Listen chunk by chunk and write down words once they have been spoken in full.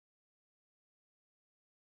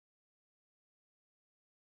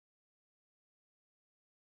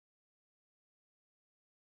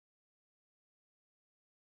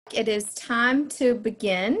It is time to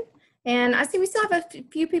begin. And I see we still have a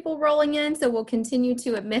few people rolling in, so we'll continue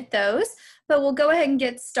to admit those, but we'll go ahead and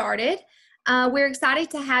get started. We're excited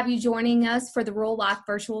to have you joining us for the Rural Life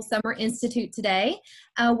Virtual Summer Institute today.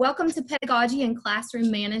 Welcome to Pedagogy and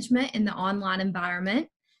Classroom Management in the Online Environment.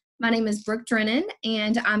 My name is Brooke Drennan,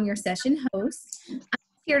 and I'm your session host. I'm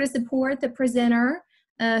here to support the presenter,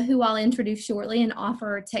 who I'll introduce shortly, and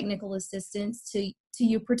offer technical assistance to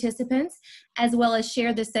you participants, as well as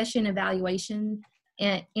share the session evaluation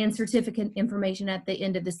and certificate information at the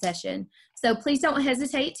end of the session. So please don't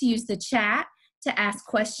hesitate to use the chat to ask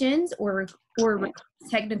questions or request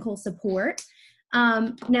technical support.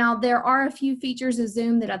 Now, there are a few features of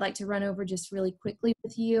Zoom that I'd like to run over just really quickly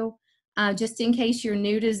with you. Just in case you're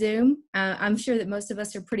new to Zoom, I'm sure that most of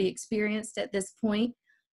us are pretty experienced at this point.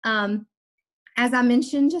 As I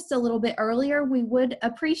mentioned just a little bit earlier, we would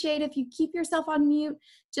appreciate if you keep yourself on mute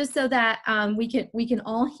just so that we can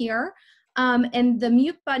all hear. And the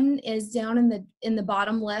mute button is down in the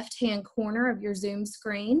bottom left-hand corner of your Zoom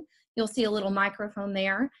screen. You'll see a little microphone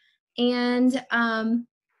there. And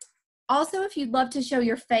also, if you'd love to show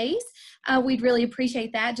your face, we'd really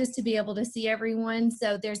appreciate that, just to be able to see everyone.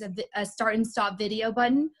 So there's a start and stop video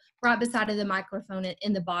button right beside of the microphone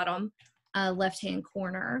in the bottom left-hand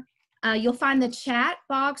corner. You'll find the chat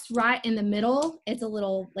box right in the middle. It's a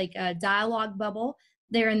little like a dialogue bubble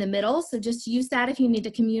there in the middle. So just use that if you need to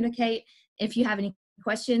communicate, if you have any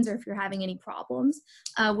questions or if you're having any problems.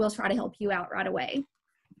 We'll try to help you out right away.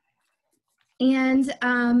 And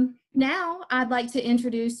now I'd like to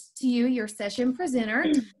introduce to you your session presenter,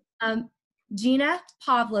 Gina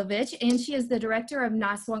Pavlovich, and she is the director of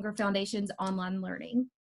Niswonger Foundation's online learning.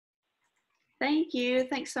 Thank you.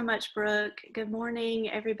 Thanks so much, Brooke. Good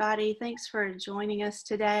morning, everybody. Thanks for joining us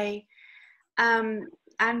today. I'm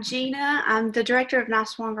Gina. I'm the director of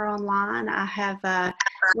Niswonger Online. I have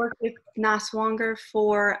worked with Niswonger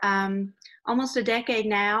for almost a decade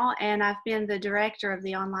now, and I've been the director of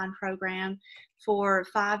the online program for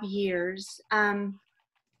 5 years.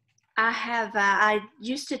 I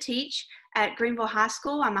used to teach at Greenville High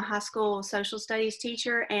School. I'm a high school social studies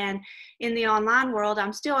teacher, and in the online world,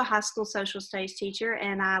 I'm still a high school social studies teacher,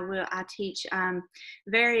 and I teach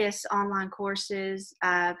various online courses,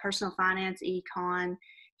 personal finance, econ,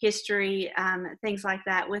 history, things like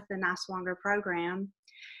that with the Niswonger program.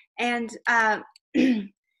 And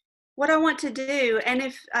what I want to do, and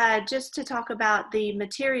if just to talk about the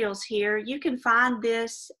materials here, you can find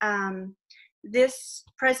this this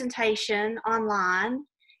presentation online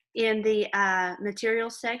in the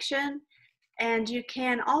materials section. And you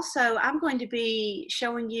can also, I'm going to be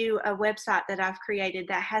showing you a website that I've created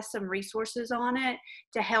that has some resources on it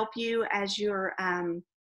to help you as you're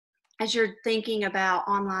thinking about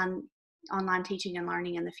online teaching and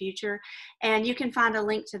learning in the future. And you can find a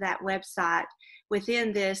link to that website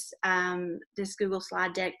within this this Google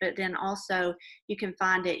slide deck, but then also you can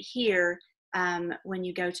find it here when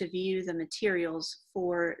you go to view the materials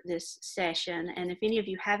for this session. And if any of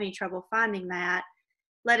you have any trouble finding that,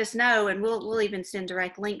 let us know, and we'll even send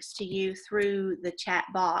direct links to you through the chat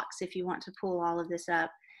box if you want to pull all of this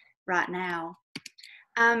up right now.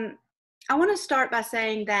 I want to start by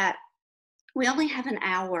saying that we only have an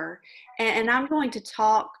hour, and I'm going to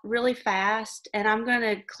talk really fast, and I'm going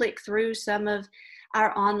to click through some of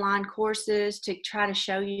our online courses to try to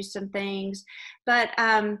show you some things. But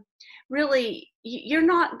really, you're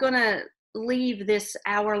not going to leave this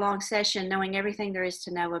hour-long session knowing everything there is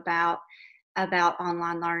to know about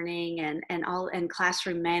online learning and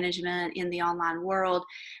classroom management in the online world.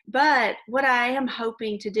 But what I am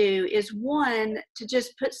hoping to do is, one, to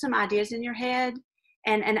just put some ideas in your head.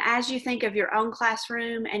 And as you think of your own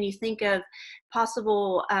classroom and you think of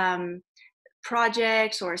possible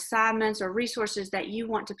projects or assignments or resources that you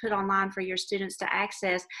want to put online for your students to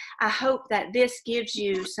access, I hope that this gives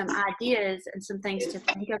you some ideas and some things to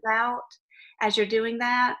think about as you're doing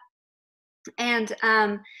that. And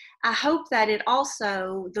I hope that it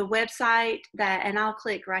also, the website that, and I'll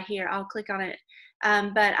click right here, I'll click on it,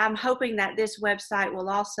 but I'm hoping that this website will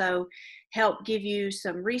also help give you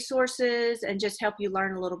some resources and just help you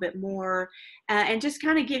learn a little bit more, and just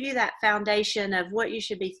kind of give you that foundation of what you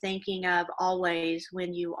should be thinking of always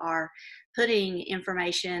when you are putting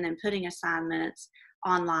information and putting assignments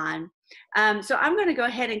online. So I'm going to go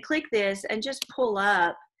ahead and click this and just pull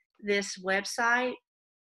up this website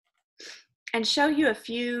and show you a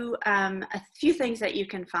few things that you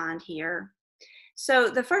can find here. So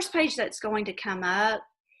the first page that's going to come up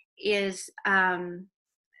is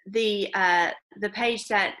the page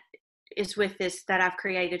that is with this that I've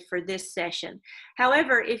created for this session.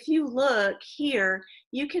 However, if you look here,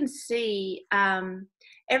 you can see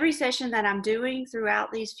every session that I'm doing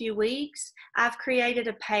throughout these few weeks, I've created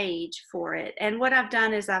a page for it. And what I've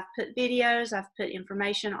done is I've put videos, I've put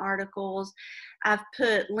information articles, I've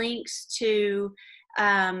put links to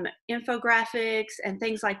infographics and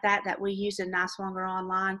things like that that we use in Niswonger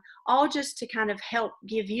Online, all just to kind of help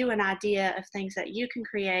give you an idea of things that you can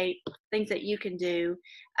create, things that you can do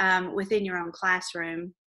within your own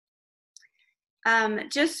classroom.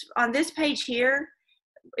 Just on this page here,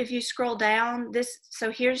 if you scroll down,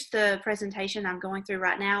 so here's the presentation I'm going through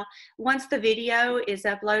right now. Once the video is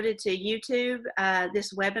uploaded to YouTube,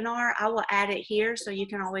 this webinar, I will add it here so you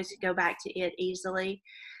can always go back to it easily.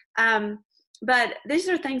 But these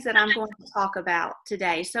are things that I'm going to talk about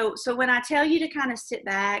today. So when I tell you to kind of sit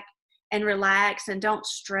back and relax and don't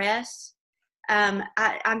stress,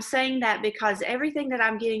 I'm saying that because everything that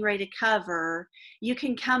I'm getting ready to cover, you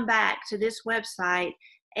can come back to this website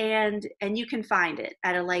and you can find it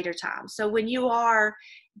at a later time. So when you are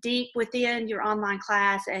deep within your online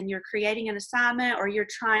class and you're creating an assignment, or you're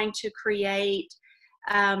trying to create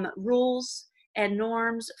rules and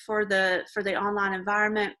norms for the online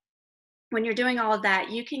environment, when you're doing all of that,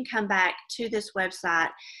 you can come back to this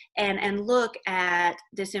website and look at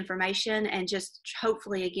this information and just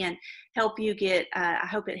hopefully, again, help you get, I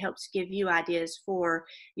hope it helps give you ideas for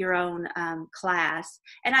your own class.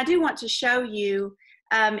 And I do want to show you,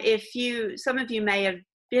 some of you may have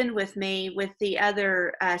been with me with the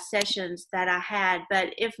other sessions that I had,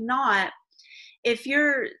 but if not, if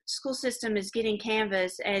your school system is getting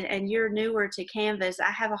Canvas and you're newer to Canvas,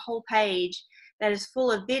 I have a whole page that is full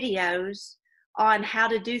of videos on how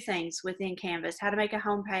to do things within Canvas, how to make a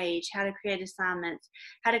home page, how to create assignments,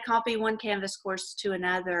 how to copy one Canvas course to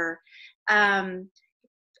another,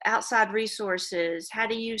 outside resources, how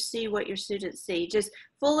do you see what your students see, just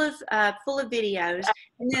full of videos.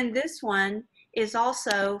 And then this one is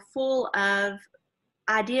also full of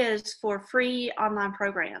ideas for free online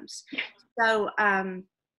programs. So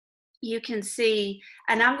you can see,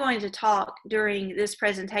 and I'm going to talk during this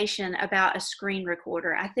presentation about a screen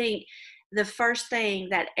recorder. I think the first thing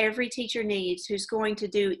that every teacher needs who's going to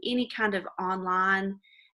do any kind of online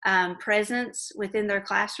presence within their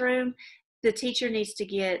classroom, the teacher needs to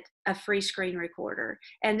get a free screen recorder.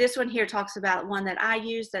 And this one here talks about one that I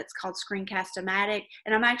use that's called Screencast-O-Matic.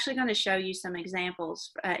 And I'm actually going to show you some examples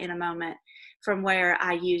in a moment from where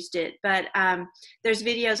I used it. But there's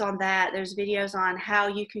videos on that. There's videos on how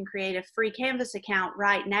you can create a free Canvas account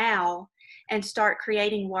right now and start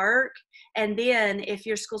creating work. And then if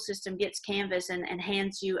your school system gets Canvas and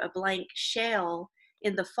hands you a blank shell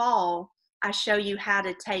in the fall, I show you how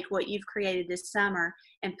to take what you've created this summer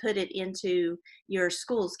and put it into your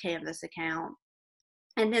school's Canvas account.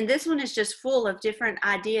 And then this one is just full of different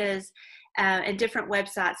ideas and different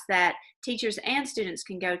websites that teachers and students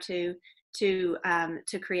can go to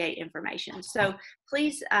create information. So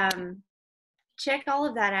please check all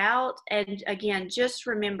of that out. And again, just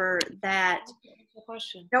remember that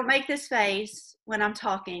don't make this face when I'm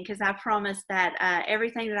talking, because I promise that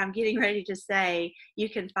everything that I'm getting ready to say, you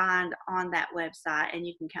can find on that website and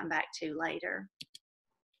you can come back to later.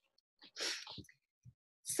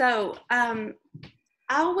 So I'm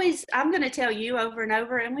going to tell you over and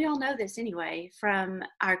over, and we all know this anyway from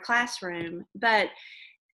our classroom, but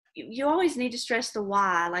you always need to stress the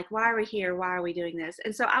why, like why are we here? Why are we doing this?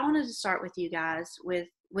 And so I wanted to start with you guys with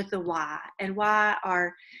the why, and why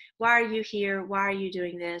are you here? Why are you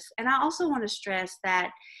doing this? And I also want to stress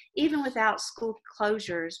that even without school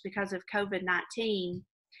closures because of COVID-19,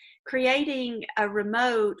 creating a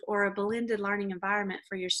remote or a blended learning environment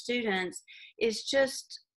for your students is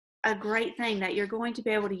just a great thing that you're going to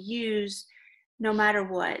be able to use no matter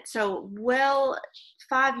what. So,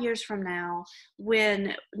 5 years from now,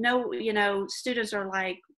 when students are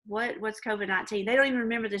like, what's COVID-19? They don't even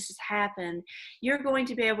remember this has happened. You're going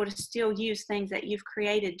to be able to still use things that you've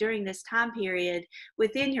created during this time period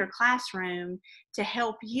within your classroom to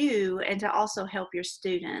help you and to also help your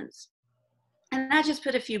students. And I just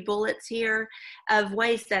put a few bullets here of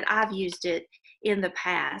ways that I've used it in the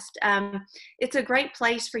past. It's a great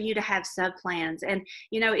place for you to have sub-plans. And,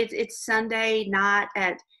 it's Sunday night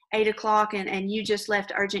at 8 o'clock and you just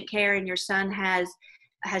left urgent care and your son has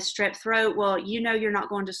strep throat. Well, you're not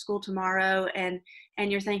going to school tomorrow and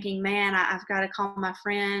you're thinking, man, I've got to call my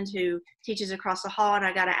friend who teaches across the hall and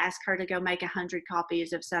I got to ask her to go make 100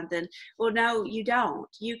 copies of something. Well, no, you don't.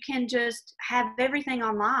 You can just have everything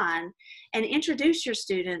online and introduce your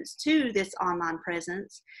students to this online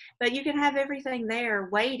presence, but you can have everything there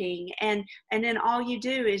waiting. And then all you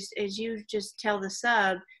do is you just tell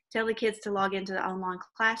the kids to log into the online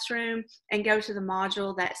classroom and go to the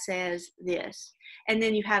module that says this. And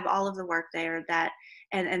then you have all of the work there that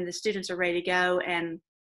and the students are ready to go, and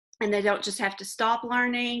they don't just have to stop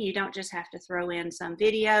learning. You don't just have to throw in some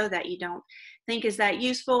video that you don't think is that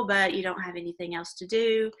useful, but you don't have anything else to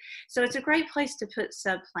do. So it's a great place to put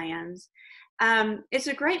sub-plans. It's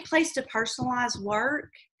a great place to personalize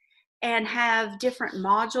work and have different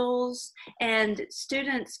modules, and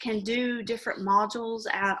students can do different modules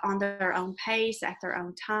on their own pace, at their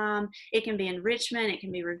own time. It can be enrichment, it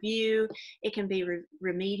can be review, it can be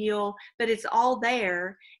remedial, but it's all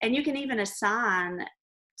there. And you can even assign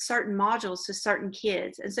certain modules to certain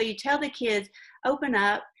kids. And so you tell the kids, open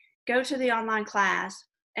up, go to the online class,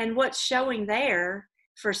 and what's showing there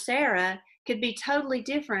for Sarah could be totally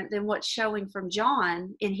different than what's showing from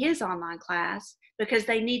John in his online class, because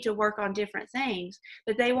they need to work on different things,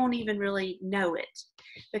 but they won't even really know it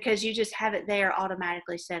because you just have it there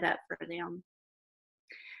automatically set up for them.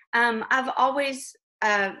 I've always,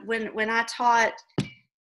 when I taught,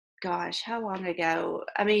 gosh, how long ago?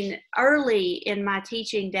 I mean, early in my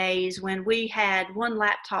teaching days, when we had one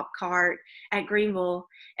laptop cart at Greenville,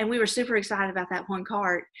 and we were super excited about that one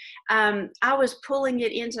cart, I was pulling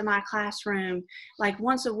it into my classroom like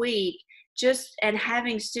once a week, and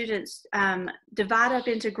having students divide up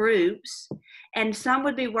into groups, and some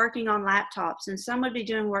would be working on laptops, and some would be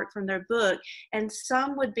doing work from their book, and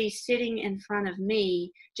some would be sitting in front of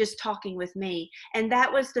me just talking with me. And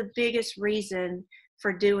that was the biggest reason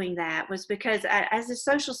for doing that, was because as a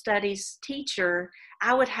social studies teacher,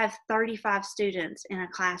 I would have 35 students in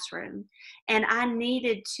a classroom, and I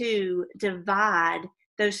needed to divide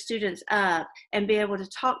those students up and be able to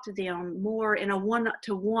talk to them more in a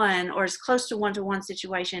one-to-one or as close to one-to-one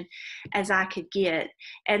situation as I could get.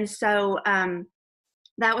 And so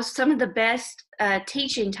that was some of the best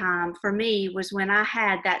teaching time for me, was when I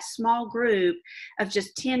had that small group of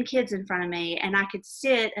just 10 kids in front of me, and I could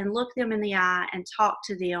sit and look them in the eye and talk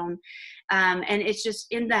to them. And it's just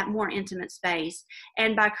in that more intimate space.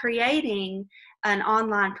 And by creating an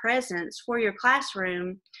online presence for your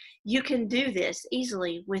classroom, you can do this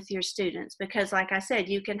easily with your students, because like I said,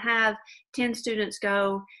 you can have 10 students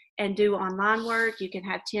go and do online work. You can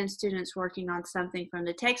have 10 students working on something from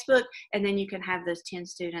the textbook, and then you can have those 10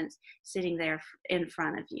 students sitting there in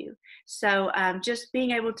front of you. So just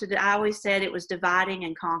being able to, I always said it was dividing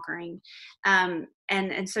and conquering.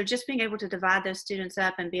 And so just being able to divide those students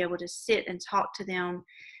up and be able to sit and talk to them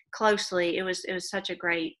closely, it was such a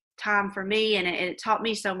great time for me, and it taught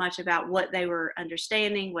me so much about what they were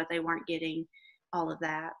understanding, what they weren't getting, all of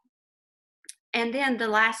that. And then the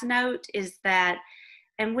last note is that,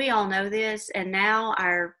 and we all know this, and now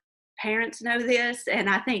our parents know this, and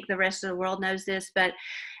I think the rest of the world knows this, but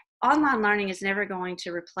online learning is never going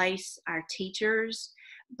to replace our teachers.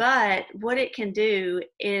 But what it can do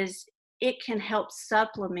is it can help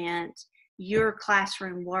supplement your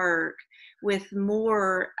classroom work with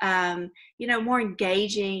more, more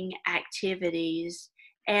engaging activities.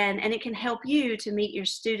 And it can help you to meet your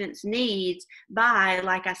students' needs by,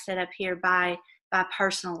 like I said up here, by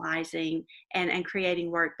personalizing and creating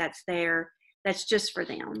work that's there, that's just for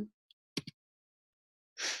them.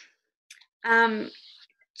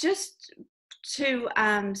 Just to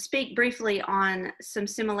speak briefly on some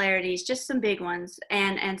similarities, just some big ones,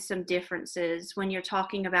 and some differences when you're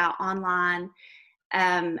talking about online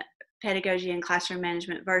pedagogy and classroom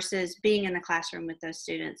management versus being in the classroom with those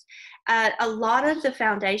students. A lot of the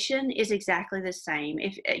foundation is exactly the same.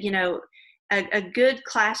 If a good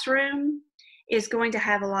classroom is going to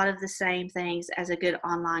have a lot of the same things as a good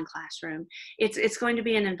online classroom. It's going to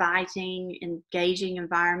be an inviting, engaging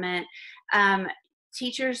environment.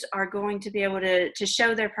 Teachers are going to be able to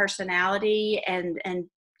show their personality and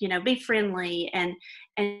be friendly and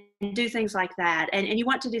do things like that. And you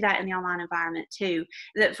want to do that in the online environment too.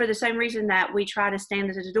 That for the same reason that we try to stand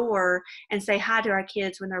at the door and say hi to our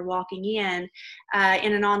kids when they're walking in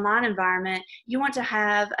an online environment, you want to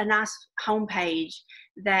have a nice homepage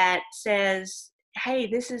that says, hey,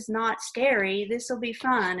 this is not scary, this will be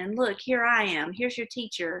fun, and look, here I am, here's your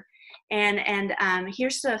teacher, and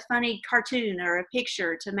here's a funny cartoon or a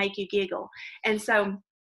picture to make you giggle. And so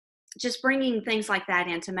just bringing things like that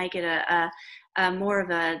in to make it a more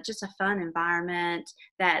of just a fun environment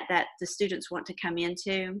that the students want to come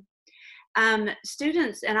into.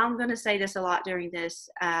 Students, and I'm going to say this a lot during this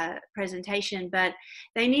presentation, but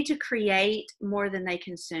they need to create more than they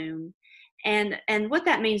consume. And what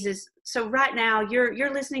that means is, so right now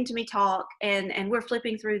you're listening to me talk, and we're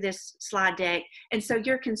flipping through this slide deck, and so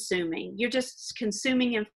you're just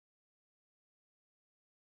consuming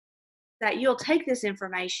that you'll take this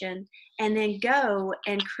information and then go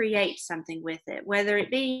and create something with it, whether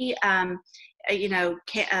it be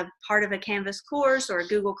a part of a Canvas course or a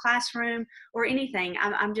Google Classroom or anything.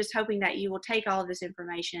 I'm just hoping that you will take all of this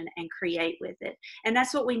information and create with it. And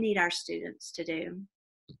that's what we need our students to do.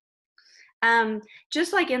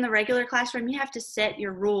 Just like in the regular classroom, you have to set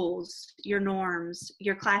your rules, your norms,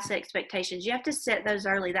 your class expectations. You have to set those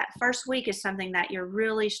early. That first week is something that you're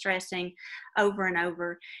really stressing over and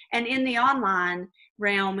over. And in the online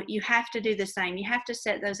realm, you have to do the same. You have to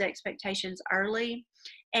set those expectations early,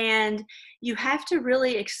 and you have to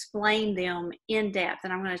really explain them in depth.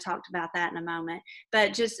 And I'm going to talk about that in a moment.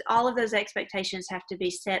 But just all of those expectations have to be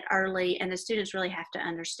set early, and the students really have to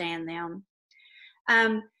understand them.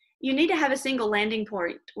 You need to have a single landing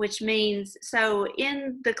point, which means, so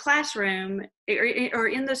in the classroom or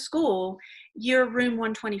in the school, you're room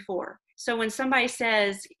 124. So when somebody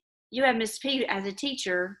says, you have Miss P as a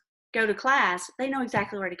teacher, go to class, they know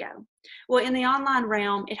exactly where to go. Well, in the online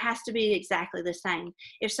realm, it has to be exactly the same.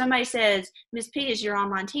 If somebody says, Miss P is your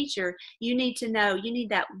online teacher, you need to know, you need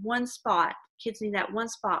that one spot. Kids need that one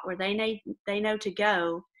spot where they know to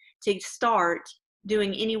go to start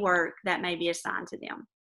doing any work that may be assigned to them.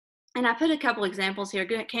 And I put a couple examples here.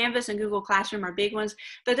 Canvas and Google Classroom are big ones,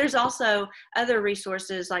 but there's also other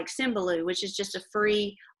resources like Symbaloo, which is just a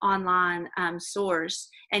free online source.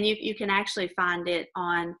 And you can actually find it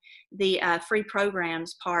on the free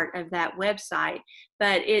programs part of that website.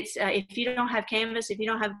 But it's if you don't have Canvas, if you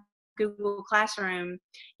don't have Google Classroom,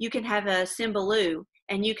 you can have a Symbaloo,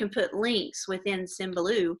 and you can put links within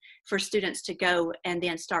Symbaloo for students to go and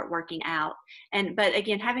then start working out. But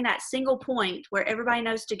again, having that single point where everybody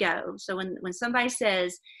knows to go. So when somebody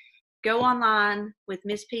says, go online with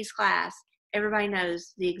Miss P's class, everybody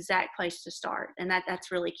knows the exact place to start. And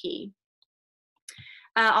that's really key.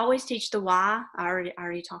 Always teach the why. I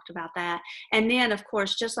already talked about that. And then, of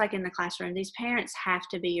course, just like in the classroom, these parents have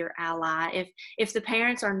to be your ally. If the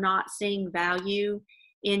parents are not seeing value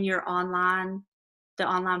in your the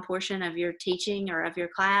online portion of your teaching or of your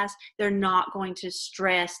class, they're not going to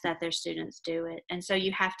stress that their students do it. And so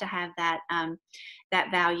you have to have that that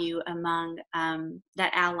value among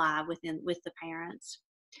that ally with the parents.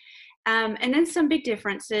 And then some big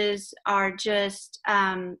differences are just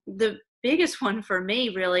the biggest one for me,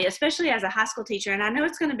 really, especially as a high school teacher, and I know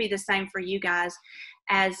it's going to be the same for you guys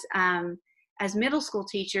as middle school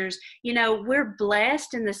teachers. We're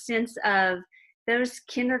blessed in the sense of those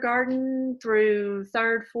kindergarten through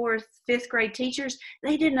 3rd, 4th, 5th grade teachers,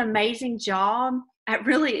 they did an amazing job at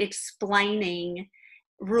really explaining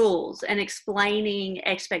rules and explaining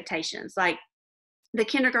expectations. Like the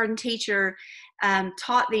kindergarten teacher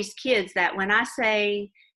taught these kids that when I say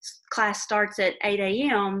class starts at 8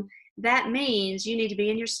 a.m., that means you need to be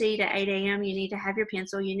in your seat at 8 a.m. You need to have your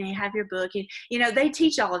pencil. You need to have your book. They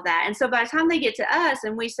teach all of that. And so by the time they get to us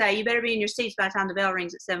and we say, you better be in your seats by the time the bell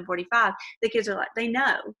rings at 7:45, the kids are like, they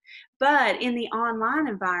know. But in the online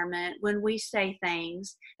environment, when we say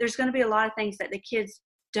things, there's going to be a lot of things that the kids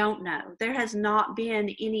don't know. There has not been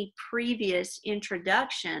any previous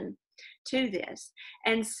introduction to this.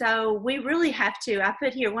 And so we really have to, I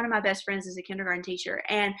put here, one of my best friends is a kindergarten teacher,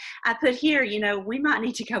 and I put here, we might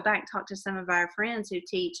need to go back and talk to some of our friends who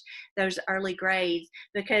teach those early grades,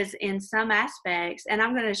 because in some aspects, and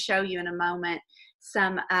I'm going to show you in a moment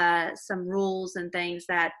some rules and things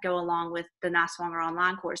that go along with the Niswonger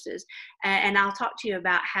online courses. And I'll talk to you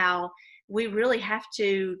about how we really have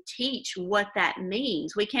to teach what that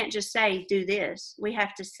means. We can't just say, do this. We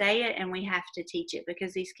have to say it and we have to teach it,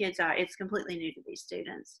 because these kids it's completely new to these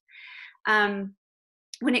students.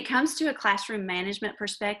 When it comes to a classroom management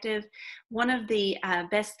perspective, one of the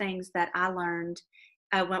best things that I learned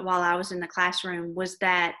while I was in the classroom was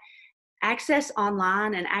that access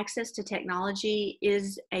online and access to technology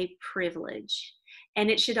is a privilege. And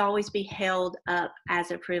it should always be held up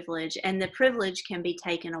as a privilege, and the privilege can be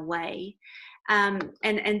taken away. And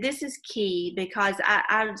this is key, because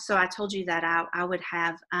I told you that I would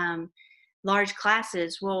have large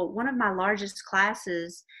classes. Well, one of my largest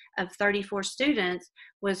classes of 34 students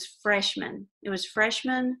was freshmen. It was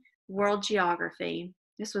freshman world geography.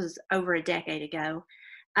 This was over a decade ago.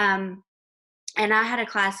 And I had a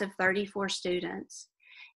class of 34 students.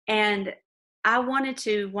 And I wanted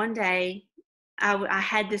to one day, I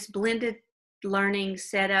had this blended learning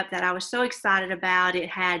set up that I was so excited about. It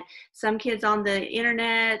had some kids on the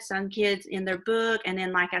internet, some kids in their book, and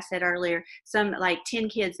then, like I said earlier, some like 10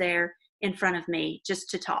 kids there in front of me just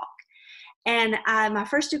to talk. And my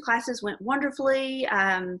first 2 classes went wonderfully,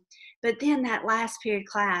 but then that last period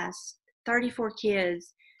class, 34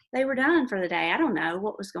 kids, they were done for the day. I don't know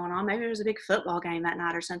what was going on. Maybe there was a big football game that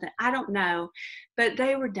night or something. I don't know, but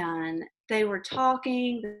they were done. They were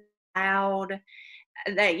talking loud.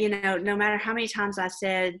 that, you know, no matter how many times I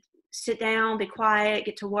said, sit down, be quiet,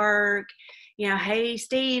 get to work, you know, hey,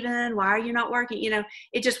 Stephen, why are you not working? You know,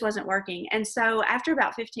 it just wasn't working. And so after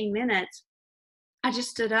about 15 minutes, I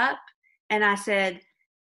just stood up and I said,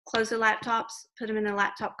 close the laptops, put them in the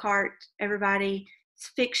laptop cart. Everybody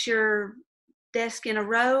fix your desk in a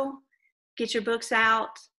row, get your books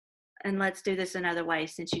out, and let's do this another way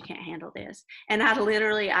since you can't handle this. And I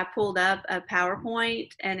pulled up a PowerPoint,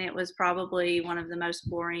 and it was probably one of the most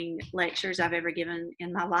boring lectures I've ever given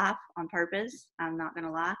in my life on purpose. I'm not going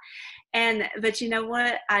to lie. But you know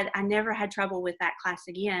what? I never had trouble with that class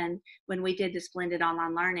again when we did this blended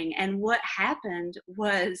online learning. And what happened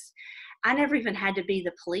was I never even had to be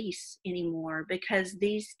the police anymore because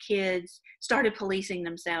these kids started policing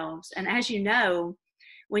themselves. And as you know,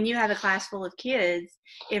 when you have a class full of kids,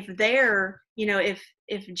 if they're, you know, if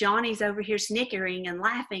Johnny's over here snickering and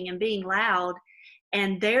laughing and being loud,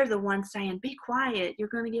 and they're the ones saying, be quiet, you're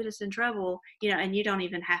going to get us in trouble, you know, and you don't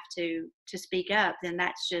even have to speak up, then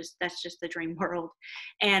that's just the dream world.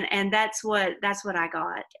 And that's what I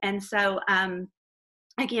got. And so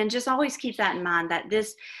again, just always keep that in mind, that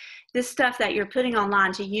this stuff that you're putting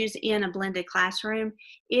online to use in a blended classroom,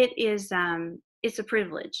 it is it's a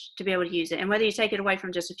privilege to be able to use it. And whether you take it away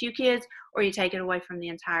from just a few kids or you take it away from the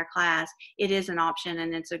entire class, it is an option,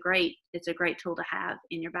 and it's a great tool to have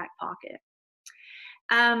in your back pocket.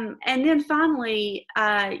 And then finally,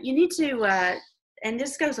 you need to, and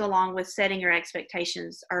this goes along with setting your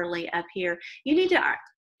expectations early up here, you need to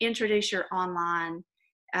introduce your online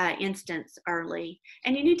instance early.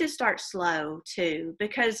 And you need to start slow too,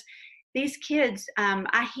 because these kids,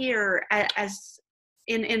 I hear as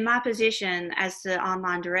in my position as the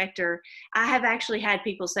online director, I have actually had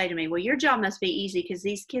people say to me, well, your job must be easy because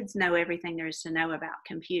these kids know everything there is to know about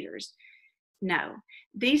computers. No,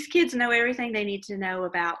 these kids know everything they need to know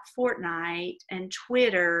about Fortnite and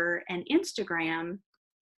Twitter and Instagram.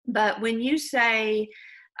 But when you say,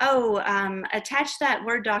 oh, attach that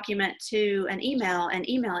Word document to an email and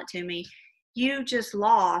email it to me, you just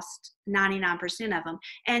lost 99% of them.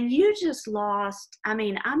 And you just lost, I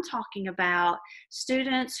mean, I'm talking about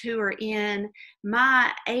students who are in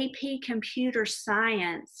my AP Computer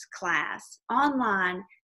Science class, online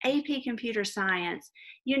AP Computer Science.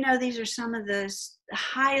 You know, these are some of the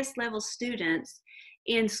highest level students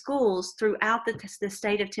in schools throughout the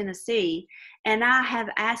state of Tennessee. And I have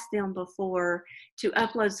asked them before to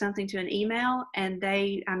upload something to an email, and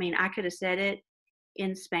I could have said it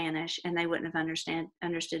in Spanish and they wouldn't have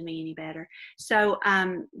understood me any better. So,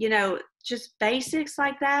 you know, just basics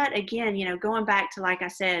like that. Again, you know, going back to, like I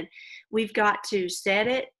said, we've got to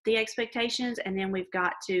set the expectations, and then we've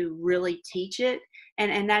got to really teach it.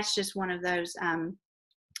 And that's just one of those,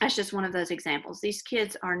 examples. These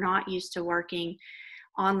kids are not used to working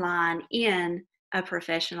online in a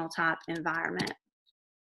professional type environment.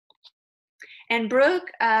 And Brooke,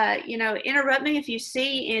 you know, interrupt me if you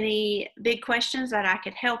see any big questions that I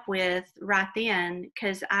could help with right then,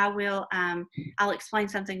 because I will, I'll explain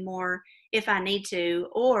something more if I need to.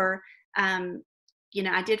 Or, you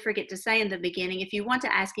know, I did forget to say in the beginning, if you want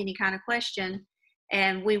to ask any kind of question,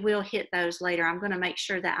 and we will hit those later, I'm going to make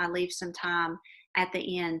sure that I leave some time at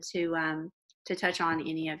the end to touch on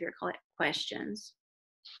any of your questions.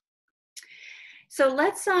 So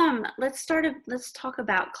let's talk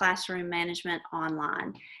about classroom management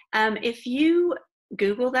online. If you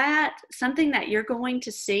Google that, something that you're going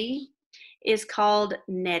to see is called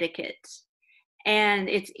netiquette. And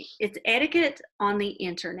it's etiquette on the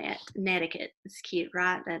internet. Netiquette. It's cute,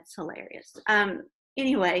 right? That's hilarious.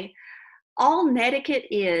 Anyway, all netiquette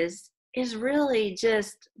is really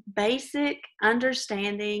just basic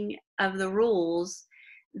understanding of the rules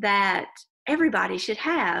that everybody should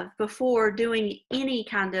have before doing any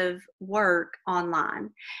kind of work online.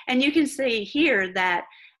 And you can see here that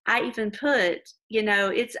I even put, you know,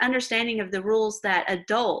 it's understanding of the rules that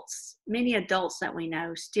many adults that we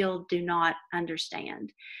know still do not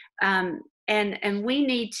understand. And we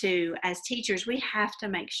need to, as teachers, we have to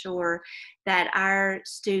make sure that our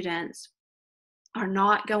students are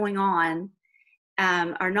not going on,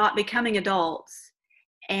 are not becoming adults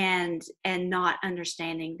and not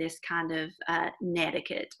understanding this kind of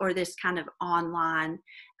netiquette or this kind of online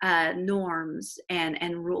norms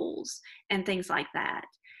and rules and things like that.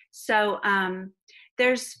 So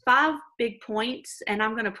there's 5 big points, and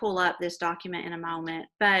I'm going to pull up this document in a moment,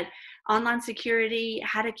 but online security,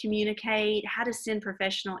 how to communicate, how to send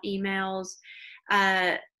professional emails,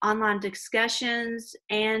 online discussions,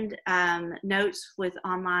 and notes with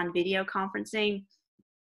online video conferencing.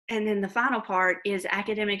 And then the final part is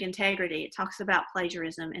academic integrity. It talks about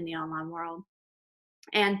plagiarism in the online world.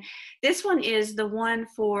 And this one is the one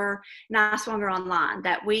for Niswonger Online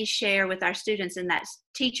that we share with our students, and that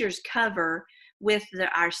teachers cover with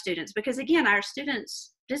our students. Because again, our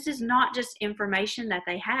students, this is not just information that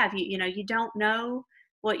they have. You don't know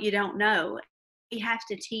what you don't know. We have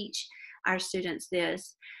to teach our students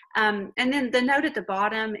this. And then the note at the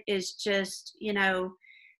bottom is just,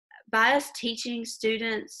 by us teaching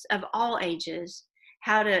students of all ages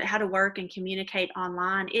how to work and communicate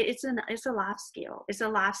online, it's a life skill. It's a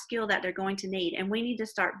life skill that they're going to need, and we need to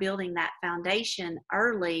start building that foundation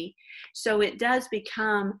early so it does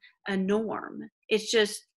become a norm. It's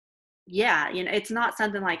just, yeah, it's not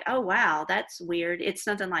something like, oh wow, that's weird. It's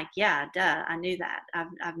something like, yeah, duh, I knew that.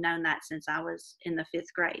 I've known that since I was in the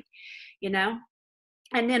 5th grade.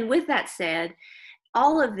 And then with that said,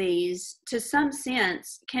 all of these, to some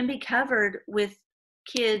sense, can be covered with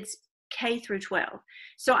kids K through 12.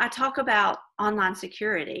 So I talk about online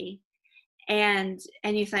security, and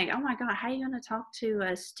you think, oh my God, how are you going to talk to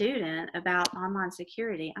a student about online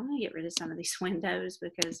security? I'm going to get rid of some of these windows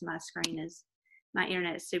because my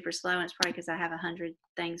internet is super slow, and it's probably because I have 100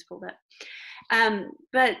 things pulled up.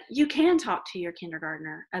 But you can talk to your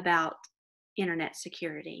kindergartner about internet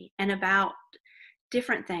security and about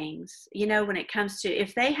different things, when it comes to,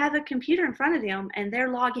 if they have a computer in front of them and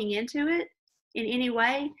they're logging into it in any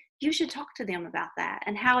way, you should talk to them about that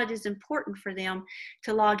and how it is important for them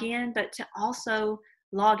to log in, but to also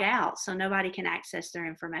log out so nobody can access their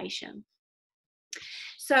information.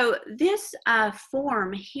 So this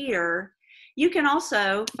form here, you can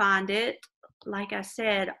also find it, like I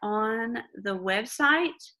said, on the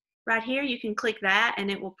website right here. You can click that and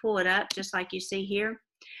it will pull it up just like you see here.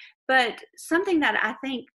 But something that I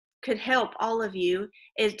think could help all of you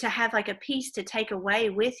is to have like a piece to take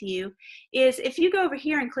away with you is if you go over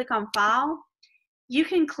here and click on File, you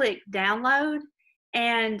can click Download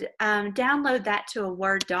and download that to a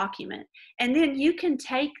Word document. And then you can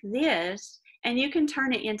take this and you can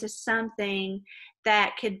turn it into something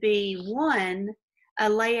that could be, one, a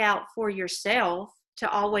layout for yourself to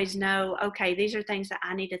always know, okay, these are things that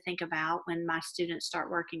I need to think about when my students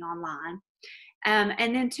start working online.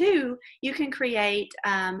 And then two, you can create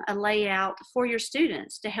a layout for your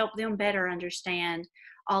students to help them better understand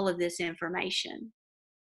all of this information.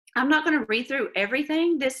 I'm not going to read through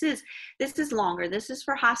everything. This is longer. This is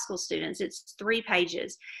for high school students. It's 3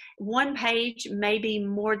 pages. 1 page may be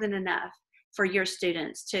more than enough for your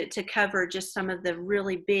students to cover just some of the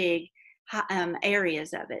really big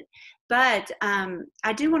areas of it. But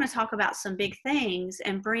I do want to talk about some big things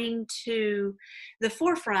and bring to the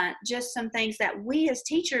forefront just some things that we as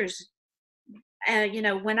teachers,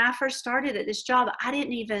 when I first started at this job, I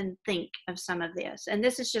didn't even think of some of this. And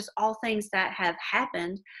this is just all things that have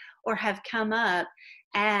happened or have come up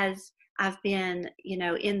as I've been,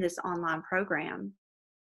 in this online program.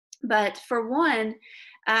 But for one,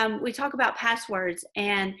 we talk about passwords,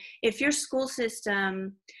 and if your school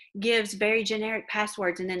system gives very generic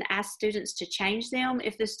passwords and then asks students to change them,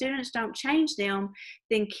 if the students don't change them,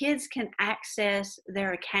 then kids can access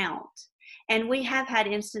their account. And we have had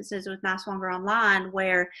instances with Niswonger Online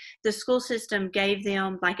where the school system gave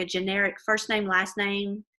them like a generic first name, last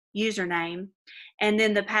name, username, and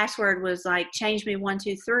then the password was like change me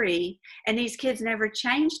 123, and these kids never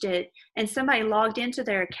changed it, and somebody logged into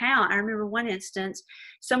their account. I remember one instance,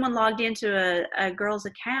 someone logged into a girl's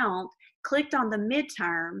account, clicked on the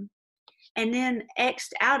midterm, and then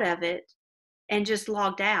X'd out of it and just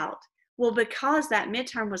logged out. Well, because that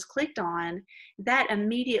midterm was clicked on, that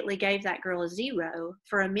immediately gave that girl a 0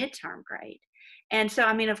 for a midterm grade. And so,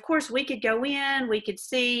 of course, we could go in, we could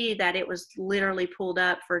see that it was literally pulled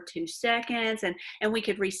up for 2 seconds, and we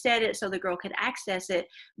could reset it so the girl could access it.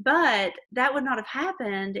 But that would not have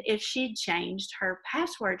happened if she'd changed her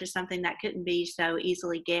password to something that couldn't be so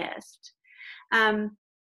easily guessed.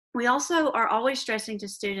 We also are always stressing to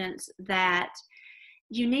students that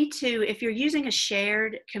you need to, if you're using a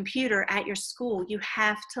shared computer at your school, you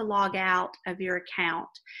have to log out of your account.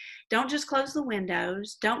 Don't just close the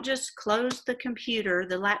windows. Don't just close the computer,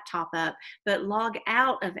 the laptop up, but log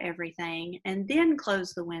out of everything and then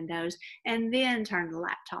close the windows and then turn the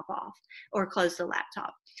laptop off or close the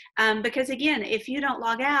laptop. Because again, if you don't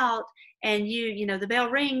log out and the bell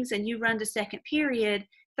rings and you run to second period,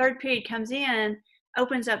 third period comes in,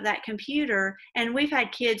 opens up that computer, and we've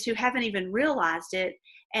had kids who haven't even realized it,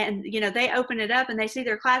 and they open it up and they see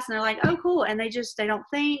their class and they're like, oh cool, and they don't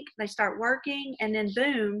think, they start working, and then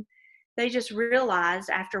boom, They just realized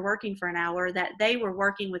after working for an hour that they were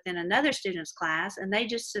working within another student's class, and they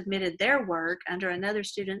just submitted their work under another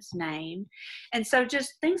student's name. And so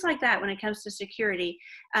just things like that when it comes to security,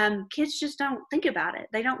 kids just don't think about it.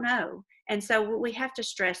 They don't know. And so we have to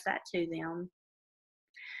stress that to them.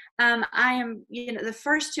 I am, the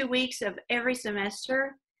first 2 weeks of every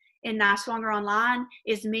semester in Niswonger Online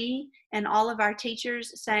is me and all of our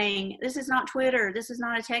teachers saying, this is not Twitter, this is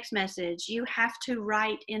not a text message. You have to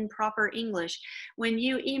write in proper English. When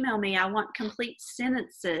you email me, I want complete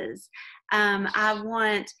sentences. I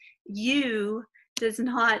want you does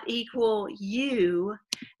not equal you,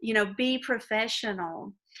 be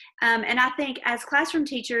professional. And I think as classroom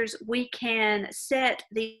teachers, we can set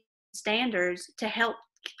the standards to help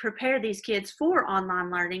prepare these kids for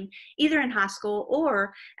online learning, either in high school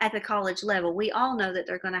or at the college level. We all know that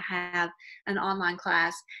they're going to have an online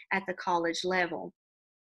class at the college level.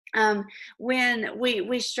 When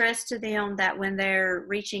we stress to them that when they're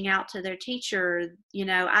reaching out to their teacher,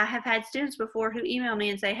 I have had students before who email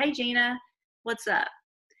me and say, hey, Gina, what's up?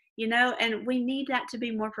 And we need that to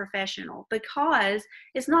be more professional, because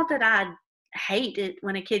it's not that I hate it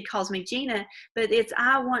when a kid calls me Gina, but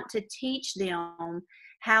I want to teach them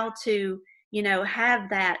how to, have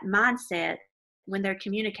that mindset when they're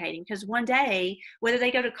communicating. Because one day, whether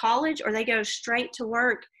they go to college or they go straight to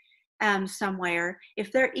work somewhere,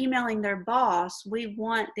 if they're emailing their boss, we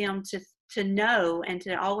want them to know and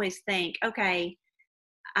to always think, okay,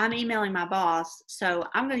 I'm emailing my boss, so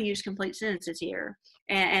I'm going to use complete sentences here.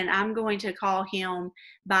 And I'm going to call him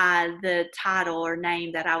by the title or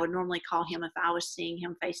name that I would normally call him if I was seeing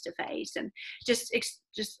him face to face, and just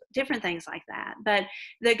different things like that. But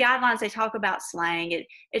the guidelines, they talk about slang.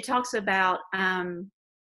 It talks about,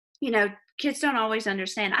 kids don't always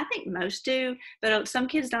understand. I think most do, but some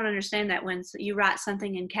kids don't understand that when you write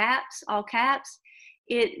something in caps, all caps,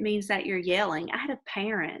 it means that you're yelling. I had a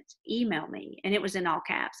parent email me and it was in all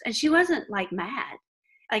caps, and she wasn't like mad.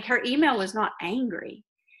 Like, her email was not angry.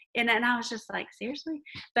 And I was just like, seriously?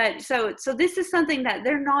 But so this is something that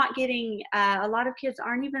they're not getting. A lot of kids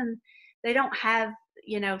they don't have,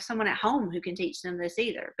 someone at home who can teach them this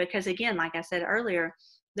either. Because again, like I said earlier,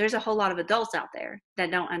 there's a whole lot of adults out there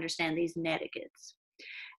that don't understand these netiquettes.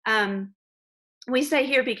 We say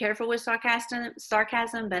here, be careful with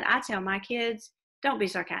sarcasm, but I tell my kids, don't be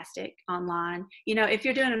sarcastic online. If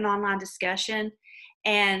you're doing an online discussion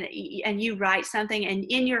and you write something and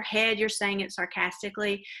in your head you're saying it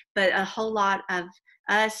sarcastically, but a whole lot of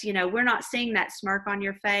us, we're not seeing that smirk on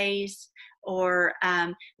your face, or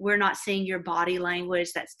we're not seeing your body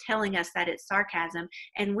language that's telling us that it's sarcasm.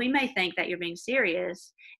 And we may think that you're being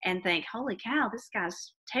serious and think, holy cow, this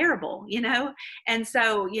guy's terrible, And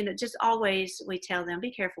so, just always we tell them,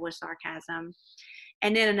 be careful with sarcasm.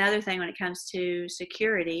 And then another thing when it comes to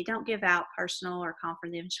security, don't give out personal or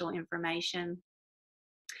confidential information.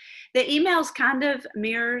 The emails kind of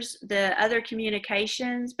mirrors the other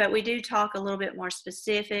communications, but we do talk a little bit more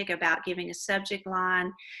specific about giving a subject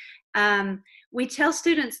line. We tell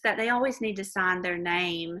students that they always need to sign their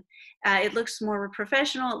name. It looks more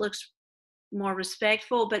professional, it looks more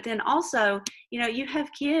respectful, but then also, you have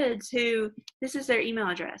kids who, this is their email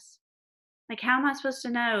address. Like, how am I supposed to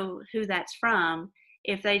know who that's from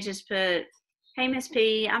if they just put, hey, Miss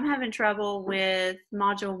P, I'm having trouble with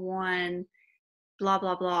Module 1, blah,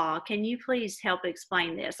 blah, blah. Can you please help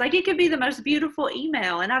explain this? Like, it could be the most beautiful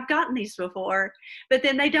email, and I've gotten these before, but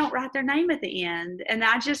then they don't write their name at the end. And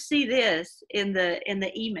I just see this in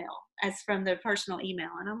the email as from the personal email.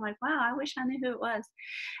 And I'm like, wow, I wish I knew who it was.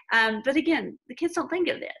 But again, the kids don't think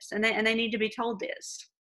of this, and they need to be told this.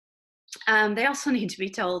 They also need to be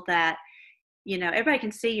told that, everybody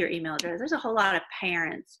can see your email address. There's a whole lot of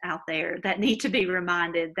parents out there that need to be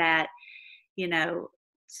reminded that,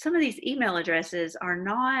 some of these email addresses they're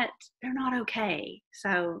not okay.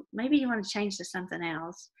 So maybe you want to change to something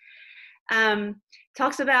else.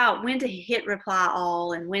 Talks about when to hit reply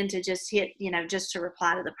all and when to just hit, just to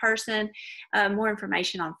reply to the person. More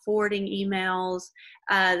information on forwarding emails.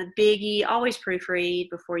 The biggie, always proofread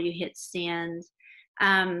before you hit send.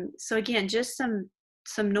 So again, just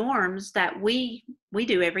some norms that we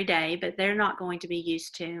do every day, but they're not going to be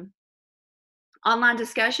used to. Online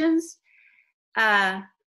discussions.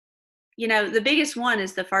 The biggest one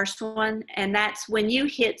is the first one, and that's when you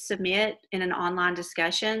hit submit in an online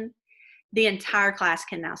discussion, the entire class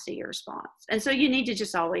can now see your response. And so you need to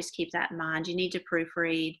just always keep that in mind. You need to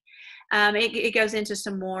proofread. It goes into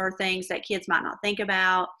some more things that kids might not think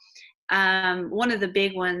about. One of the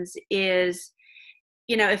big ones is,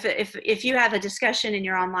 if you have a discussion in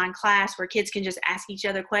your online class where kids can just ask each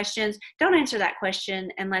other questions, don't answer that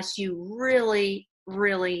question unless you really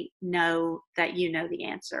really know that you know the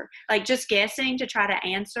answer. Like just guessing to try to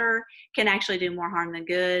answer can actually do more harm than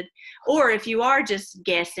good. Or if you are just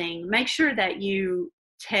guessing, make sure that you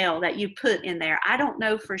that you put in there, I don't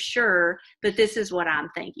know for sure, but this is what I'm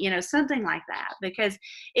thinking, you know, something like that, because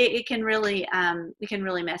it can really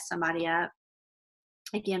mess somebody up.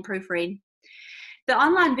 Again, proofread. The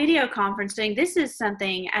online video conferencing, this is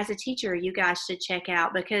something as a teacher you guys should check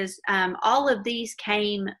out, because all of these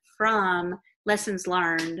came from lessons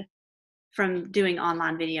learned from doing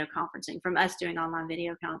online video conferencing, from us doing online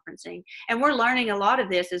video conferencing. And we're learning a lot of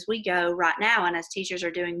this as we go right now, and as teachers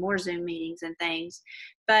are doing more Zoom meetings and things.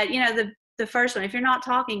 But, you know, the first one, if you're not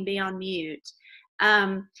talking, be on mute.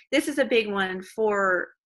 This is a big one for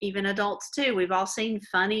even adults too. We've all seen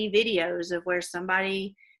funny videos of where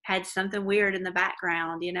somebody had something weird in the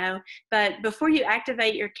background, you know. But before you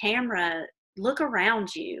activate your camera, look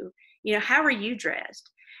around you. You know, how are you dressed?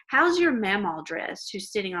 How's your mamaw dressed who's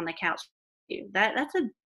sitting on the couch? That's a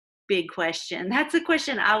big question. That's a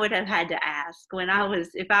question I would have had to ask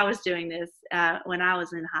if I was doing this when I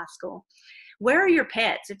was in high school. Where are your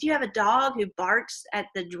pets? If you have a dog who barks at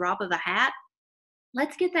the drop of a hat,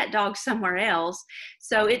 let's get that dog somewhere else,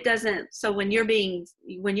 so it doesn't, so when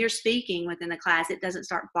you're speaking within the class, it doesn't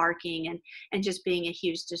start barking and just being a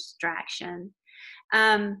huge distraction.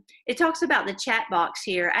 It talks about the chat box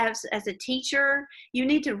here. As a teacher, you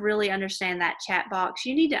need to really understand that chat box.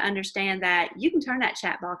 You need to understand that you can turn that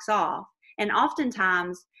chat box off. And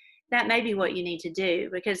oftentimes that may be what you need to do,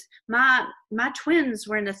 because my twins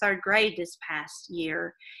were in the 3rd grade this past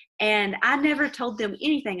year, and I never told them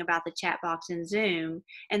anything about the chat box in Zoom.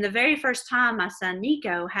 And the very first time my son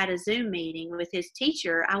Nico had a Zoom meeting with his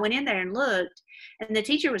teacher, I went in there and looked, and the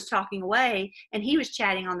teacher was talking away, and he was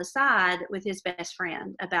chatting on the side with his best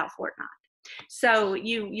friend about Fortnite. So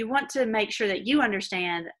you want to make sure that you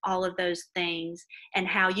understand all of those things and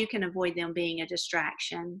how you can avoid them being a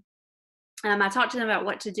distraction. I talked to them about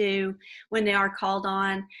what to do when they are called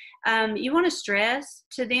on. You want to stress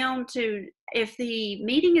to them if the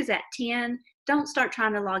meeting is at 10, don't start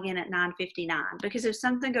trying to log in at 9:59, because if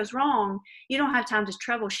something goes wrong, you don't have time to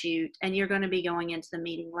troubleshoot and you're going to be going into the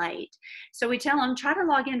meeting late. So we tell them, try to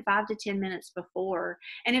log in 5 to 10 minutes before.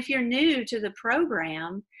 And if you're new to the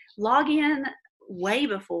program, log in way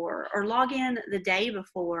before, or log in the day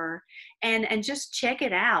before, and just check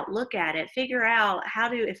it out, look at it, figure out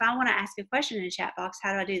if I want to ask a question in a chat box,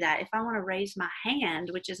 how do I do that? If I want to raise my hand,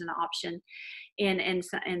 which is an option in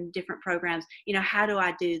different programs, you know, how do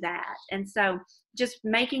I do that? And so just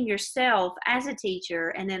making yourself as a teacher,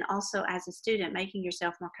 and then also as a student, making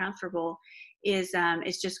yourself more comfortable is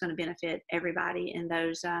just going to benefit everybody in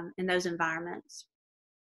those environments.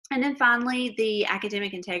 And then finally, the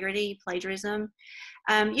academic integrity, plagiarism.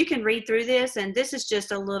 You can read through this, and this is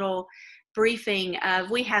just a little briefing of,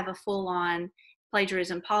 we have a full-on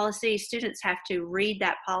plagiarism policy. Students have to read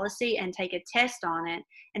that policy and take a test on it,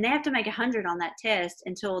 and they have to make 100 on that test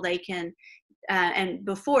until they can, and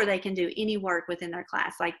before they can do any work within their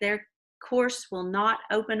class. Like, their course will not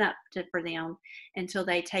open up for them until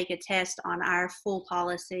they take a test on our full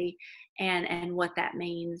policy and what that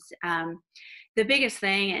means. The biggest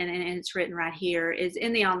thing, and it's written right here, is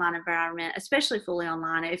in the online environment, especially fully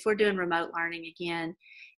online, if we're doing remote learning again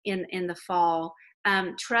in the fall,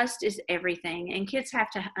 trust is everything, and kids have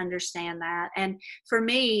to understand that. And for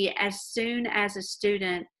me, as soon as a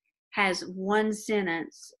student has one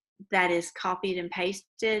sentence that is copied and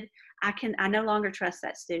pasted, I no longer trust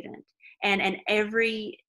that student. And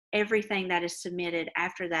everything that is submitted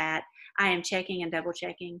after that, I am checking and double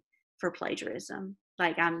checking for plagiarism.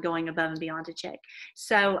 Like, I'm going above and beyond to check.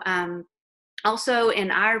 So also in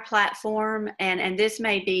our platform, and this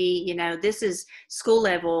may be, you know, this is school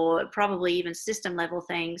level, probably even system level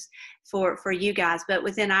things for you guys, but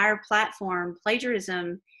within our platform,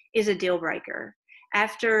 plagiarism is a deal breaker.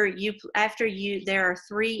 After there are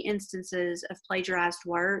 3 instances of plagiarized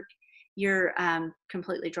work, you're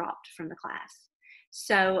completely dropped from the class.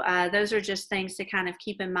 So those are just things to kind of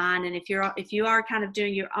keep in mind. And if you are kind of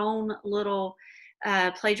doing your own little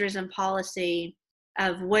plagiarism policy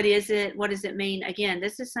of what does it mean, again,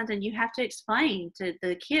 this is something you have to explain to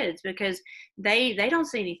the kids, because they don't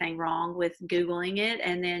see anything wrong with Googling it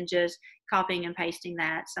and then just copying and pasting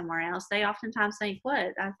that somewhere else. They oftentimes think,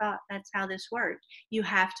 what, I thought that's how this worked. You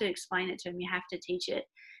have to explain it to them. You have to teach it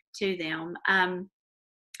to them.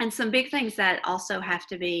 And some big things that also have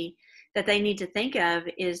to be, that they need to think of,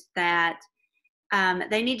 is that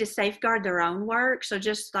they need to safeguard their own work. So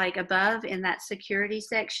just like above in that security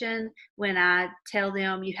section, when I tell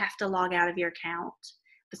them you have to log out of your account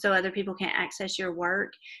so other people can't access your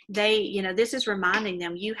work. This is reminding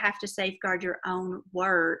them you have to safeguard your own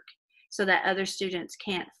work so that other students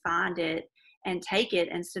can't find it and take it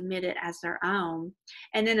and submit it as their own.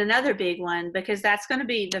 And then another big one, because that's going to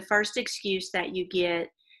be the first excuse that you get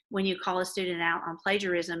when you call a student out on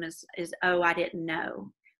plagiarism is, oh, I didn't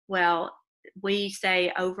know. Well, we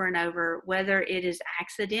say over and over, whether it is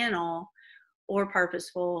accidental or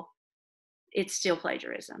purposeful, it's still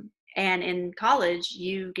plagiarism. And in college,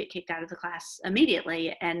 you get kicked out of the class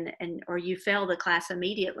immediately, or you fail the class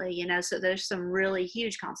immediately, so there's some really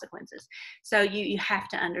huge consequences. So you have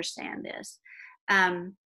to understand this.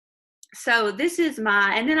 So this is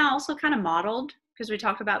and then I also kind of modeled, because we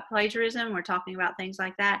talked about plagiarism, we're talking about things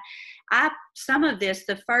like that. Some of this,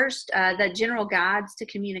 the general guides to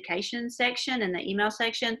communication section and the email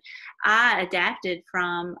section, I adapted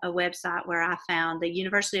from a website where I found the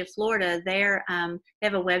University of Florida. They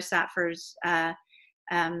have a website for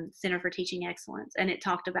Center for Teaching Excellence, and it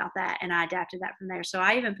talked about that, and I adapted that from there. So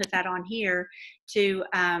I even put that on here to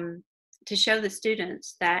show the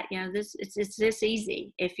students that, it's this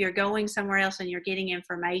easy. If you're going somewhere else and you're getting